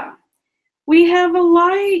Yeah. We have a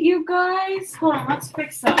light, you guys. Hold on, let's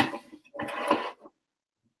fix some. Let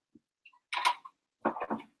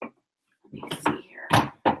me see here.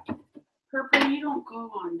 Purple, you don't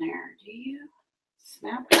go on there, do you?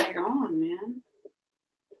 Snap right on, man.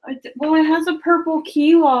 Well, it has a purple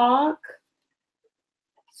key lock.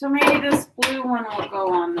 So maybe this blue one will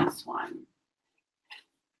go on this one.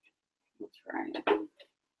 That's right.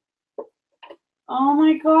 Oh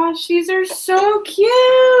my gosh, these are so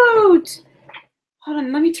cute. Hold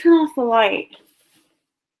on, let me turn off the light.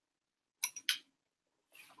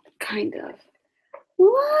 Kind of.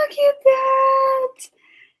 Look at that.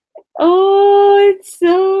 Oh, it's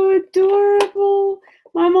so adorable.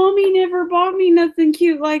 My mommy never bought me nothing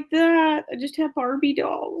cute like that. I just have Barbie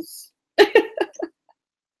dolls.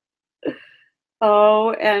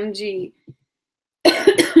 OMG.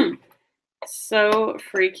 So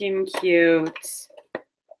freaking cute.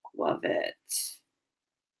 Love it.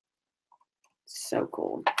 So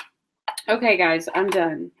cool. Okay, guys, I'm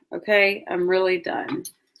done. Okay, I'm really done.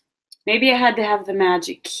 Maybe I had to have the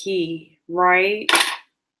magic key, right?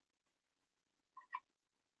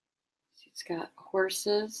 It's got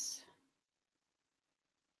horses.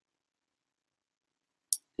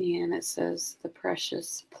 And it says the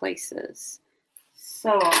precious places.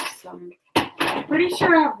 So awesome. I'm pretty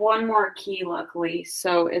sure I have one more key, luckily,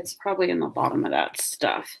 so it's probably in the bottom of that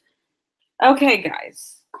stuff. Okay,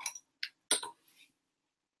 guys.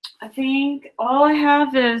 I think all I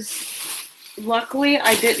have is, luckily,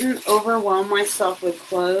 I didn't overwhelm myself with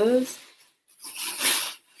clothes.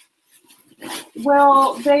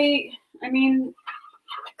 Well, kind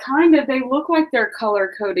of, they look like they're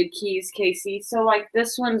color-coded keys, Casey. So, like,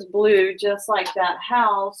 this one's blue, just like that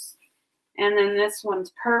house. And then this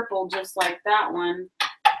one's purple, just like that one.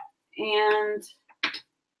 And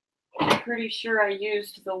I'm pretty sure I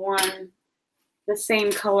used the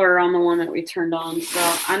same color on the one that we turned on. So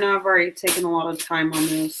I know I've already taken a lot of time on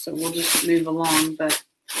this, so we'll just move along. But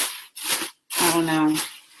I don't know.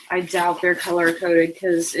 I doubt they're color coded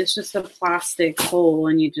because it's just a plastic hole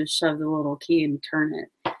and you just shove the little key and turn it.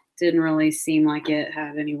 Didn't really seem like it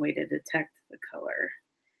had any way to detect the color.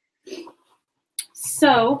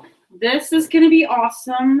 So this is going to be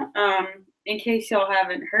awesome. In case y'all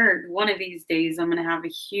haven't heard, one of these days I'm going to have a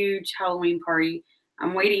huge Halloween party.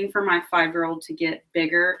 I'm waiting for my 5-year-old to get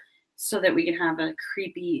bigger so that we can have a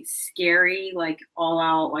creepy, scary, like all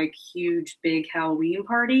out, like huge, big Halloween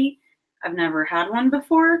party. I've never had one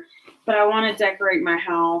before, but I want to decorate my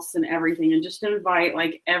house and everything and just invite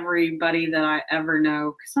like everybody that I ever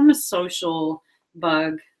know because I'm a social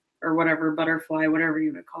bug or whatever, butterfly, whatever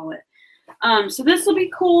you would call it. So this will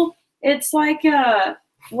be cool. It's like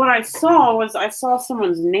what I saw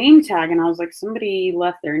someone's name tag and I was like, somebody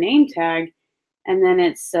left their name tag. And then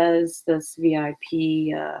it says this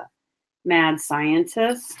VIP mad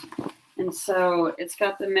scientist. And so it's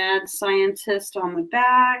got the mad scientist on the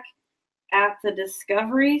back at the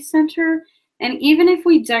Discovery Center. And even if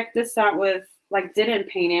we deck this out with, like, didn't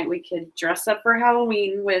paint it, we could dress up for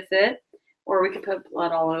Halloween with it. Or we could put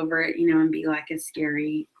blood all over it, and be like a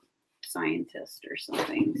scary scientist or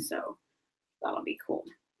something. So that'll be cool.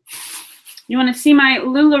 You want to see my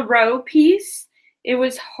LuLaRoe piece? It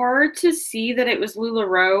was hard to see that it was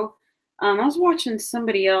LuLaRoe. I was watching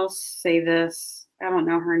somebody else say this. I don't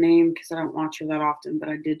know her name because I don't watch her that often, but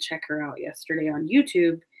I did check her out yesterday on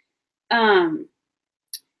YouTube.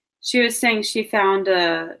 She was saying she found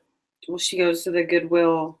she goes to the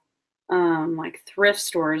Goodwill, like thrift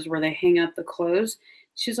stores where they hang up the clothes.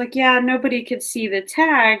 She's like, yeah, nobody could see the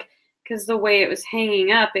tag because the way it was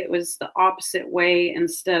hanging up, it was the opposite way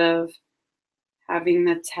instead of having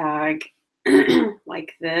the tag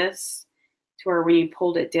like this to where when you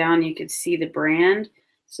pulled it down, you could see the brand.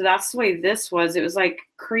 So that's the way this was. It was like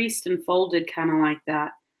creased and folded kind of like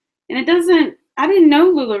that. And I didn't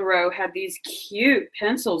know LuLaRoe had these cute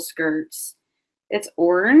pencil skirts. It's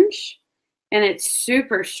orange and it's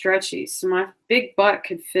super stretchy. So my big butt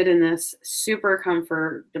could fit in this, super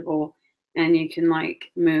comfortable, and you can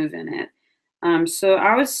like move in it. So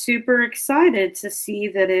I was super excited to see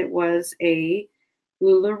that it was a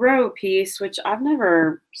LuLaRoe piece, which I've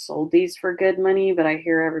never sold these for good money, but I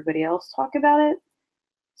hear everybody else talk about it.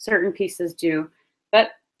 Certain pieces do,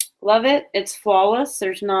 but love it. It's flawless.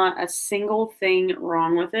 There's not a single thing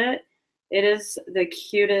wrong with it. It is the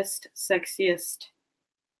cutest, sexiest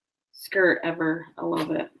skirt ever. I love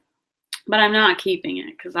it. But I'm not keeping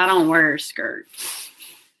it because I don't wear skirts.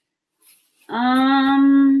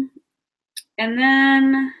 And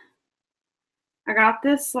then I got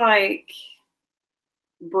this like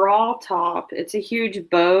bra top. It's a huge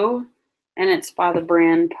bow and it's by the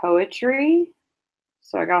brand Poetry.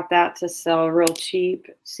 So I got that to sell real cheap.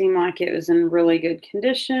 Seemed like it was in really good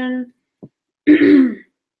condition.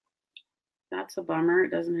 That's a bummer.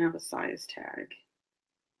 It doesn't have a size tag.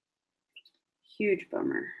 Huge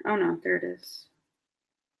bummer. Oh no, there it is.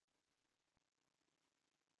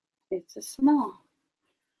 It's a small.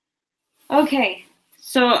 Okay,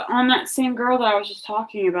 so on that same girl that I was just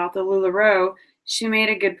talking about, the LuLaRoe, she made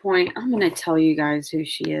a good point. I'm going to tell you guys who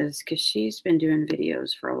she is because she's been doing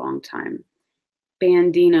videos for a long time.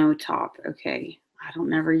 Bandino top. Okay, I don't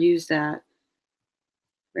never use that.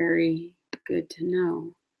 Very good to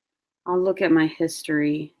know. I'll look at my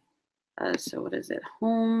history. So what is it?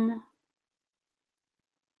 Home.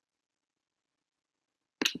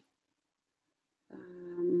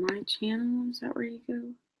 My channel. Is that where you go?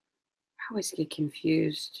 I always get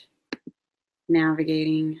confused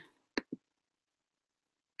navigating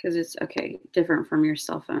because it's okay, different from your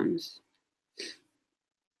cell phones.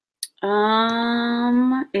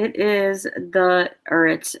 It's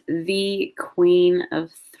the Queen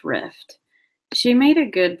of Thrift. She made a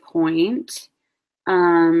good point.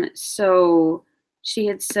 So she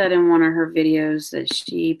had said in one of her videos that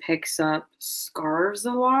she picks up scarves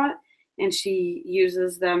a lot and she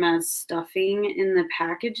uses them as stuffing in the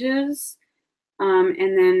packages.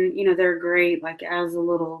 And then, you know, they're great like as a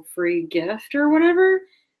little free gift or whatever.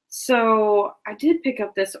 So I did pick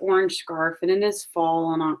up this orange scarf and it is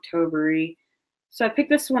fall and October-y. So I picked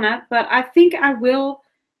this one up, but I think I will.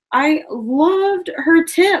 I loved her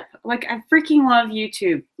tip. Like I freaking love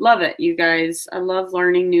YouTube. Love it, you guys. I love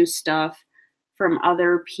learning new stuff from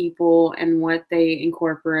other people and what they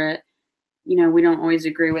incorporate. You know, we don't always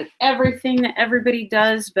agree with everything that everybody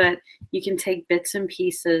does, but you can take bits and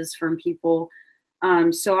pieces from people.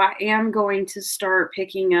 So I am going to start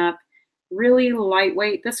picking up really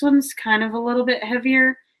lightweight. This one's kind of a little bit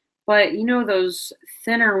heavier, but you know, those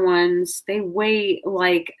thinner ones, they weigh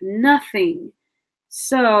like nothing.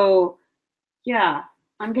 So yeah,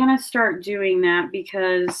 I'm gonna start doing that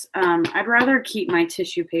because I'd rather keep my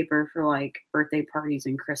tissue paper for like birthday parties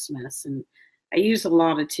and Christmas. And I use a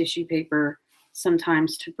lot of tissue paper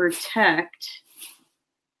sometimes to protect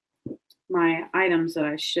my items that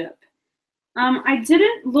I ship. I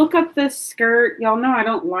didn't look up this skirt. Y'all know I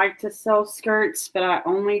don't like to sell skirts, but I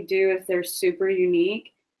only do if they're super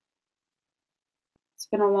unique. It's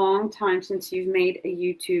been a long time since you've made a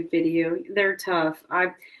YouTube video. They're tough.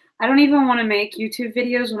 I don't even want to make YouTube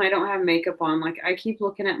videos when I don't have makeup on. Like I keep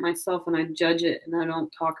looking at myself and I judge it and I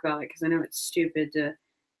don't talk about it because I know it's stupid to,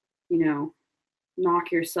 you know,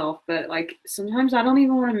 knock yourself. But like sometimes I don't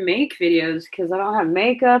even want to make videos because I don't have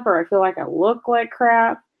makeup or I feel like I look like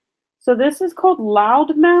crap. So this is called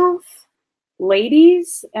Loudmouth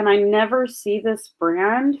Ladies, and I never see this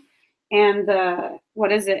brand. And the,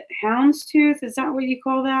 what is it? Houndstooth, is that what you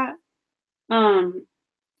call that?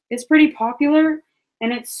 It's pretty popular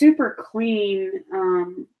and it's super clean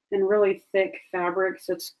and really thick fabric,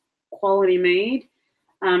 so it's quality made.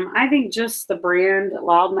 I think just the brand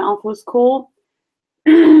Loudmouth was cool.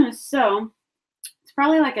 So it's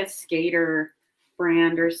probably like a skater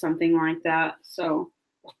brand or something like that. So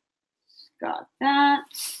got that.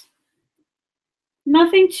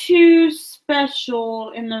 Nothing too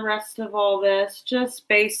special in the rest of all this, just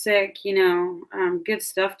basic, you know, good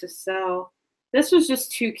stuff to sell. This was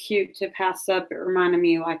just too cute to pass up. It reminded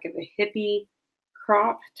me like of a hippie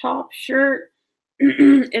crop top shirt.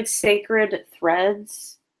 It's Sacred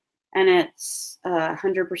Threads and it's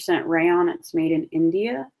 100% rayon. It's made in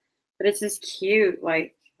India, but it's this cute,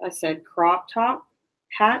 like I said, crop top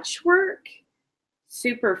patchwork.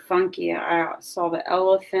 Super funky. I saw the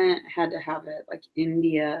elephant, had to have it like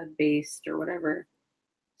India based or whatever.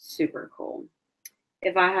 Super cool.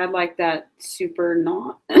 If I had like that super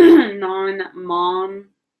non-mom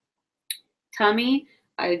tummy,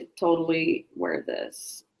 I'd totally wear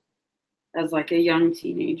this as like a young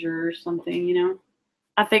teenager or something, you know?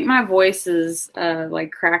 I think my voice is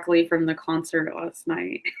like crackly from the concert last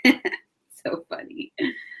night. So funny.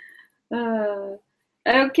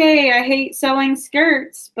 Okay, I hate selling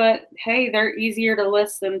skirts, but hey, they're easier to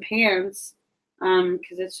list than pants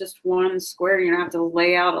because it's just one square. You don't have to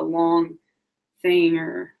lay out a long thing,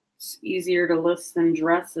 or it's easier to list than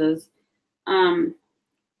dresses.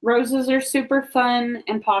 Roses are super fun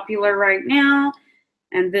and popular right now,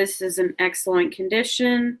 and this is in excellent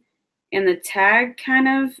condition. And the tag kind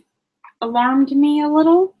of alarmed me a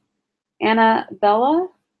little. Annabella.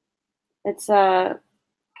 It's a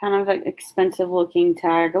kind of an expensive looking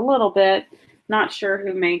tag, a little bit. Not sure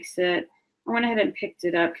who makes it. I went ahead and picked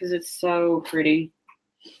it up because it's so pretty.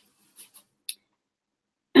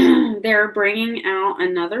 They're bringing out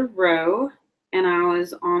another row, and I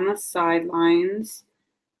was on the sidelines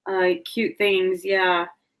Cute things, yeah.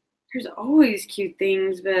 There's always cute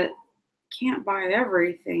things, but can't buy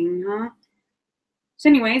everything, huh? So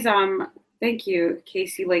anyways, thank you,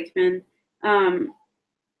 Casey Lakeman. Um,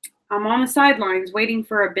 I'm on the sidelines waiting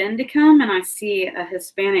for a bin to come, and I see a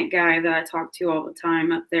Hispanic guy that I talk to all the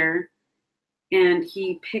time up there, and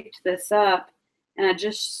he picked this up, and I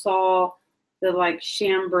just saw the like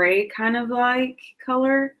chambray kind of like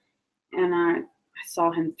color, and I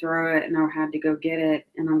saw him throw it, and I had to go get it,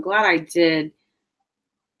 and I'm glad I did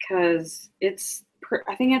because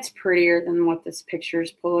I think it's prettier than what this picture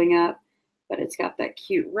is pulling up, but it's got that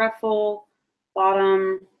cute ruffle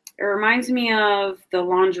bottom. It reminds me of the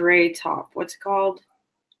lingerie top. What's it called?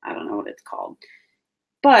 I don't know what it's called.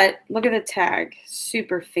 But look at the tag.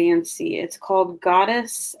 Super fancy. It's called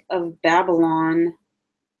Goddess of Babylon.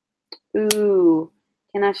 Ooh,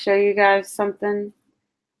 can I show you guys something?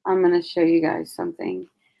 I'm going to show you guys something.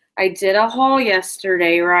 I did a haul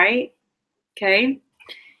yesterday, right? Okay.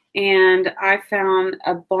 And I found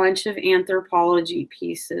a bunch of Anthropologie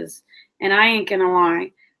pieces. And I ain't gonna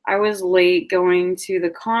lie, I was late going to the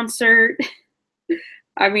concert.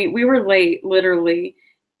 I mean, we were late, literally.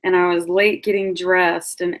 And I was late getting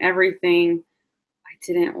dressed and everything. I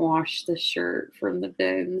didn't wash the shirt from the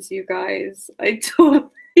bins, you guys. I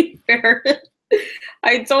totally wear it.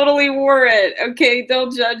 I totally wore it. Okay,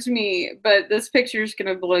 don't judge me. But this picture is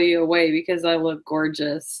gonna blow you away because I look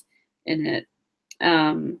gorgeous in it.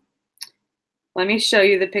 Let me show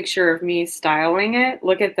you the picture of me styling it.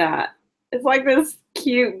 Look at that. It's like this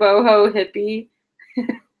cute boho hippie.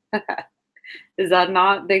 Is that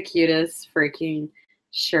not the cutest freaking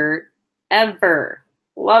shirt ever?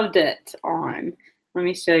 Loved it on. Let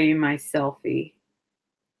me show you my selfie.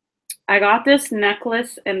 I got this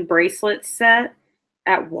necklace and bracelet set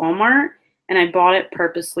at Walmart, and I bought it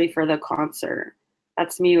purposely for the concert.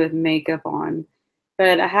 That's me with makeup on.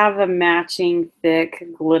 But I have a matching thick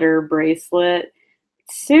glitter bracelet.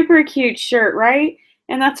 Super cute shirt, right?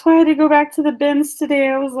 And that's why I had to go back to the bins today.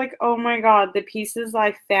 I was like, oh my God, the pieces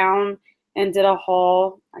I found and did a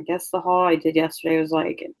haul. I guess the haul I did yesterday was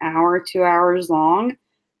like an hour, 2 hours long.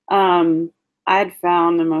 I had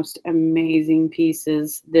found the most amazing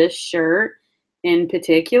pieces. This shirt in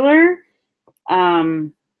particular, I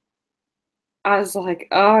was like,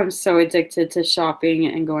 oh, I'm so addicted to shopping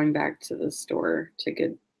and going back to the store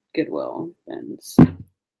to Goodwill. And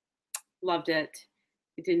loved it.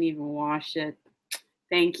 I didn't even wash it.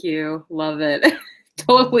 Thank you. Love it.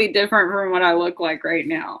 Totally different from what I look like right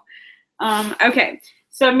now. Okay.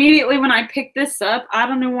 So immediately when I picked this up, I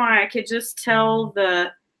don't know why I could just tell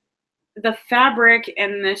the fabric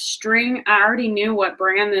and the string. I already knew what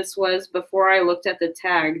brand this was before I looked at the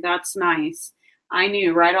tag. That's nice. I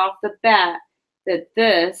knew right off the bat that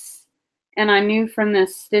this, and I knew from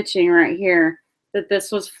this stitching right here that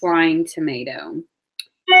this was Flying Tomato.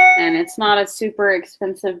 And it's not a super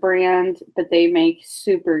expensive brand, but they make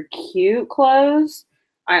super cute clothes.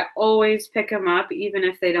 I always pick them up, even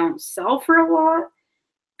if they don't sell for a lot,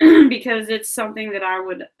 because it's something that I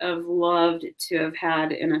would have loved to have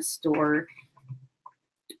had in a store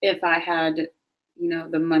if I had,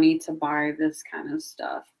 the money to buy this kind of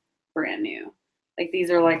stuff brand new. Like these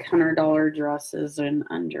are like $100 dresses and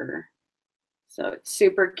under. So it's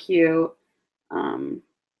super cute.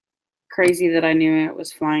 Crazy that I knew it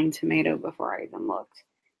was Flying Tomato before I even looked.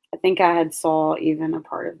 I think I had saw even a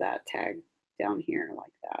part of that tag down here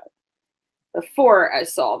like that before I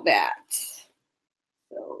saw that.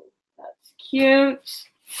 So that's cute.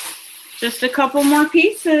 Just a couple more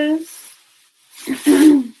pieces.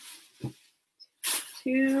 2,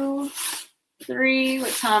 3.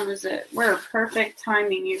 What time is it? We're perfect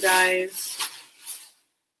timing, you guys.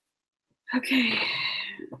 Okay.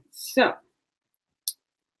 So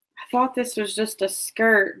I thought this was just a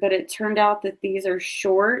skirt, but it turned out that these are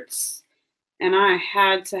shorts, and I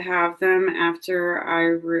had to have them after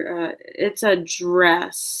it's a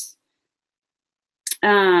dress.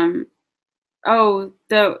 Oh,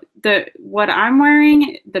 the what I'm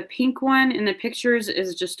wearing, the pink one in the pictures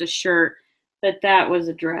is just a shirt, but that was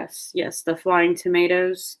a dress. Yes, the Flying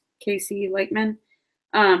Tomatoes, Casey Lakeman.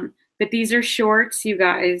 But these are shorts, you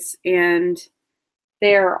guys, and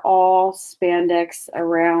they're all spandex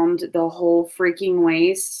around the whole freaking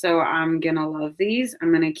waist. So I'm gonna love these.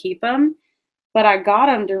 I'm gonna keep them. But I got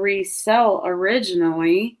them to resell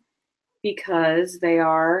originally because they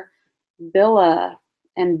are Billa.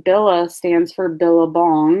 And Billa stands for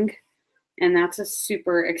Billabong. And that's a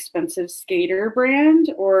super expensive skater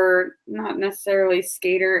brand, or not necessarily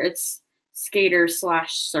skater, it's skater /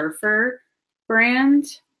 surfer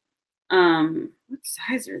brand. What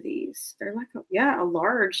size are these? They're like a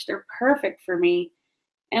large. They're perfect for me.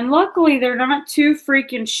 And luckily, they're not too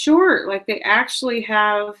freaking short. Like, they actually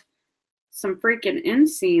have some freaking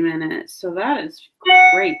inseam in it. So that is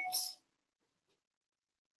great.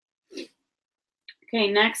 Okay,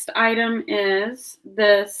 next item is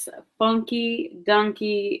this Funky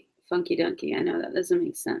Dunky. I know that doesn't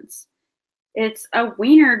make sense. It's a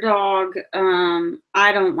wiener dog.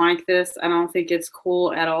 I don't like this. I don't think it's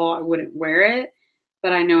cool at all. I wouldn't wear it.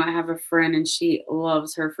 But I know I have a friend and she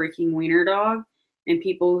loves her freaking wiener dog. And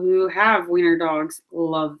people who have wiener dogs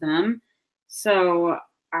love them. So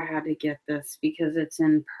I had to get this because it's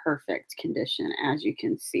in perfect condition, as you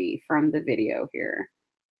can see from the video here.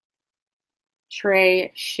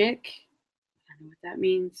 Trey Chic. I don't know what that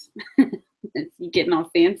means. You're getting all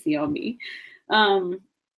fancy on me.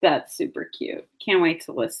 That's super cute. Can't wait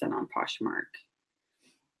to list it on Poshmark.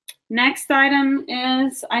 Next item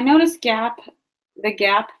is, I noticed the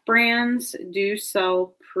Gap brands do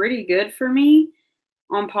sell pretty good for me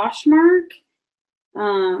on Poshmark.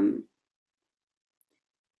 And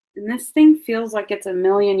this thing feels like it's a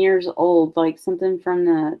million years old, like something from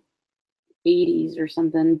the 80s or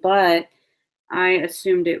something, but I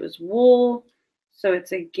assumed it was wool. So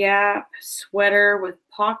it's a Gap sweater with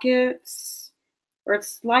pockets, or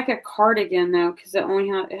it's like a cardigan though, because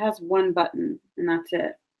it has one button and that's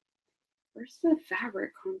it. Where's the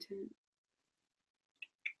fabric content?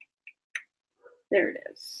 There it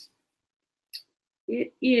is.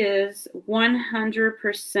 It is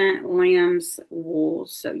 100% lamb's wool.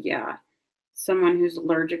 So yeah, someone who's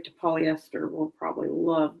allergic to polyester will probably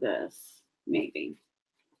love this, maybe.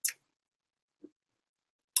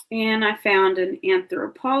 And I found an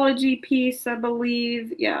Anthropologie piece, I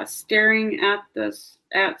believe. Yeah, staring at this,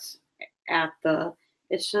 it's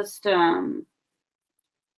just, oh,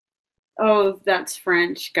 that's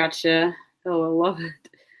French. Gotcha. Oh, I love it.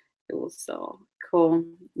 It was so cool.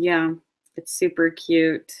 Yeah, it's super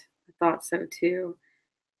cute. I thought so too.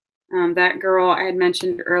 That girl I had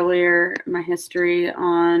mentioned earlier, my history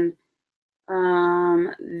on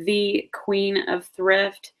the Queen of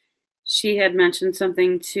Thrift, she had mentioned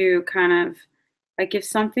something too, kind of like if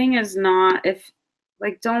something is not,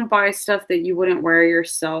 don't buy stuff that you wouldn't wear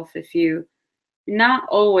yourself if you, not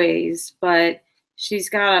always, but she's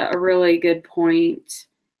got a really good point.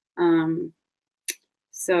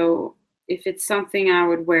 So if it's something I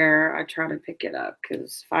would wear, I try to pick it up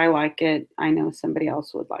because if I like it, I know somebody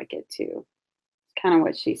else would like it too. It's kind of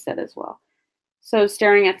what she said as well. So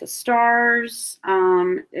staring at the stars,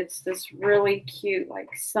 it's this really cute like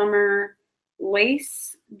summer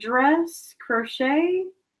lace dress, crochet.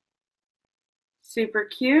 Super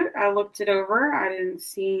cute. I looked it over. I didn't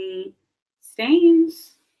see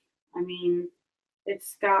stains. I mean,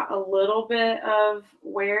 it's got a little bit of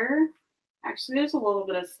wear. Actually, there's a little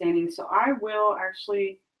bit of staining. So I will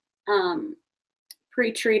actually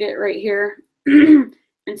pre-treat it right here and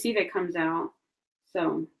see if it comes out.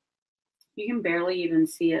 So you can barely even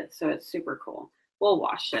see it, so it's super cool. We'll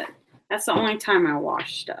wash it. That's the only time I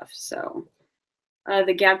wash stuff. So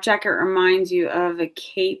the Gap jacket reminds you of a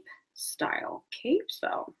cape style. Cape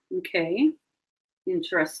style. Okay.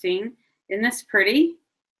 Interesting. Isn't this pretty?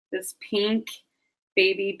 This pink,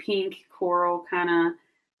 baby pink coral kind of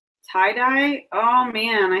tie-dye. Oh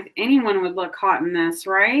man, anyone would look hot in this,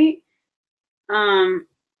 right? A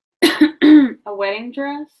wedding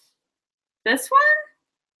dress. This one?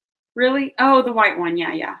 Really? Oh, the white one.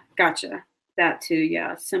 Yeah. Gotcha. That too.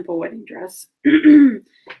 Yeah. Simple wedding dress.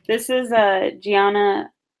 This is a Gianni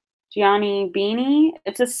beanie.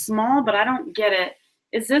 It's a small, but I don't get it.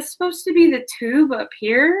 Is this supposed to be the tube up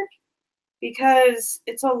here? Because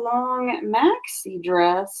it's a long maxi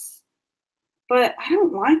dress, but I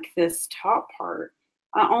don't like this top part.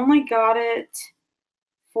 I only got it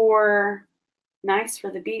for nice for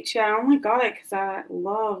the beach. Yeah, I only got it because I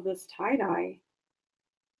love this tie-dye.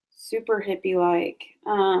 Super hippie like.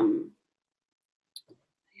 Yeah,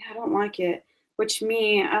 I don't like it. Which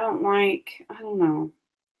I don't like, I don't know.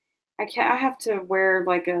 I have to wear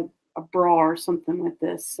like a bra or something with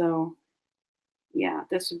this. So yeah,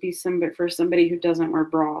 this would be for somebody who doesn't wear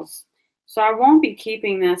bras. So I won't be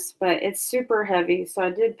keeping this, but it's super heavy. So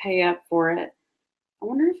I did pay up for it. I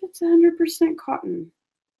wonder if it's 100% cotton.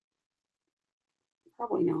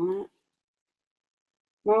 Probably not.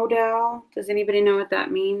 Modal. Does anybody know what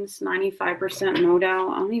that means? 95%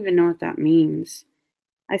 modal. I don't even know what that means.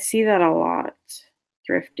 I see that a lot.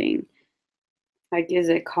 Thrifting. Like, is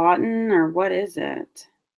it cotton or what is it?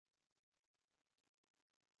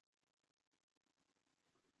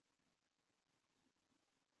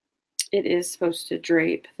 It is supposed to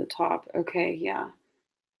drape the top. Okay, yeah.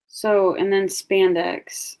 So, and then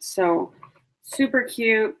spandex. So, super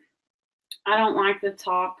cute. I don't like the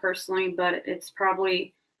top personally, but it's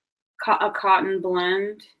probably a cotton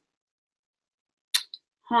blend.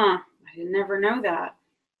 Huh, I didn't never know that.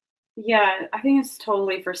 Yeah, I think it's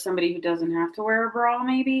totally for somebody who doesn't have to wear a bra,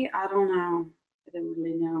 maybe. I don't know. I don't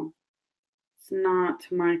really know. It's not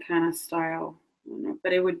my kind of style. I don't know,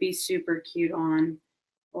 but it would be super cute on.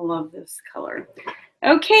 I love this color.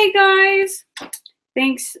 Okay, guys.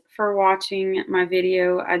 Thanks for watching my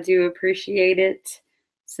video. I do appreciate it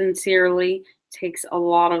sincerely. It takes a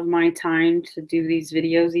lot of my time to do these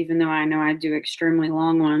videos, even though I know I do extremely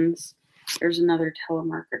long ones. There's another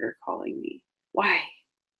telemarketer calling me. Why?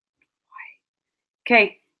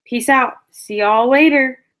 Okay, peace out. See y'all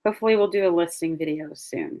later. Hopefully we'll do a listing video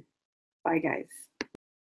soon. Bye, guys.